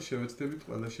და შევეცდებით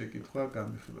ყველა შეკითხვა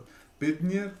განვიხილოთ.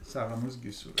 ბედნიერ საღამოს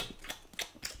გისურვებთ.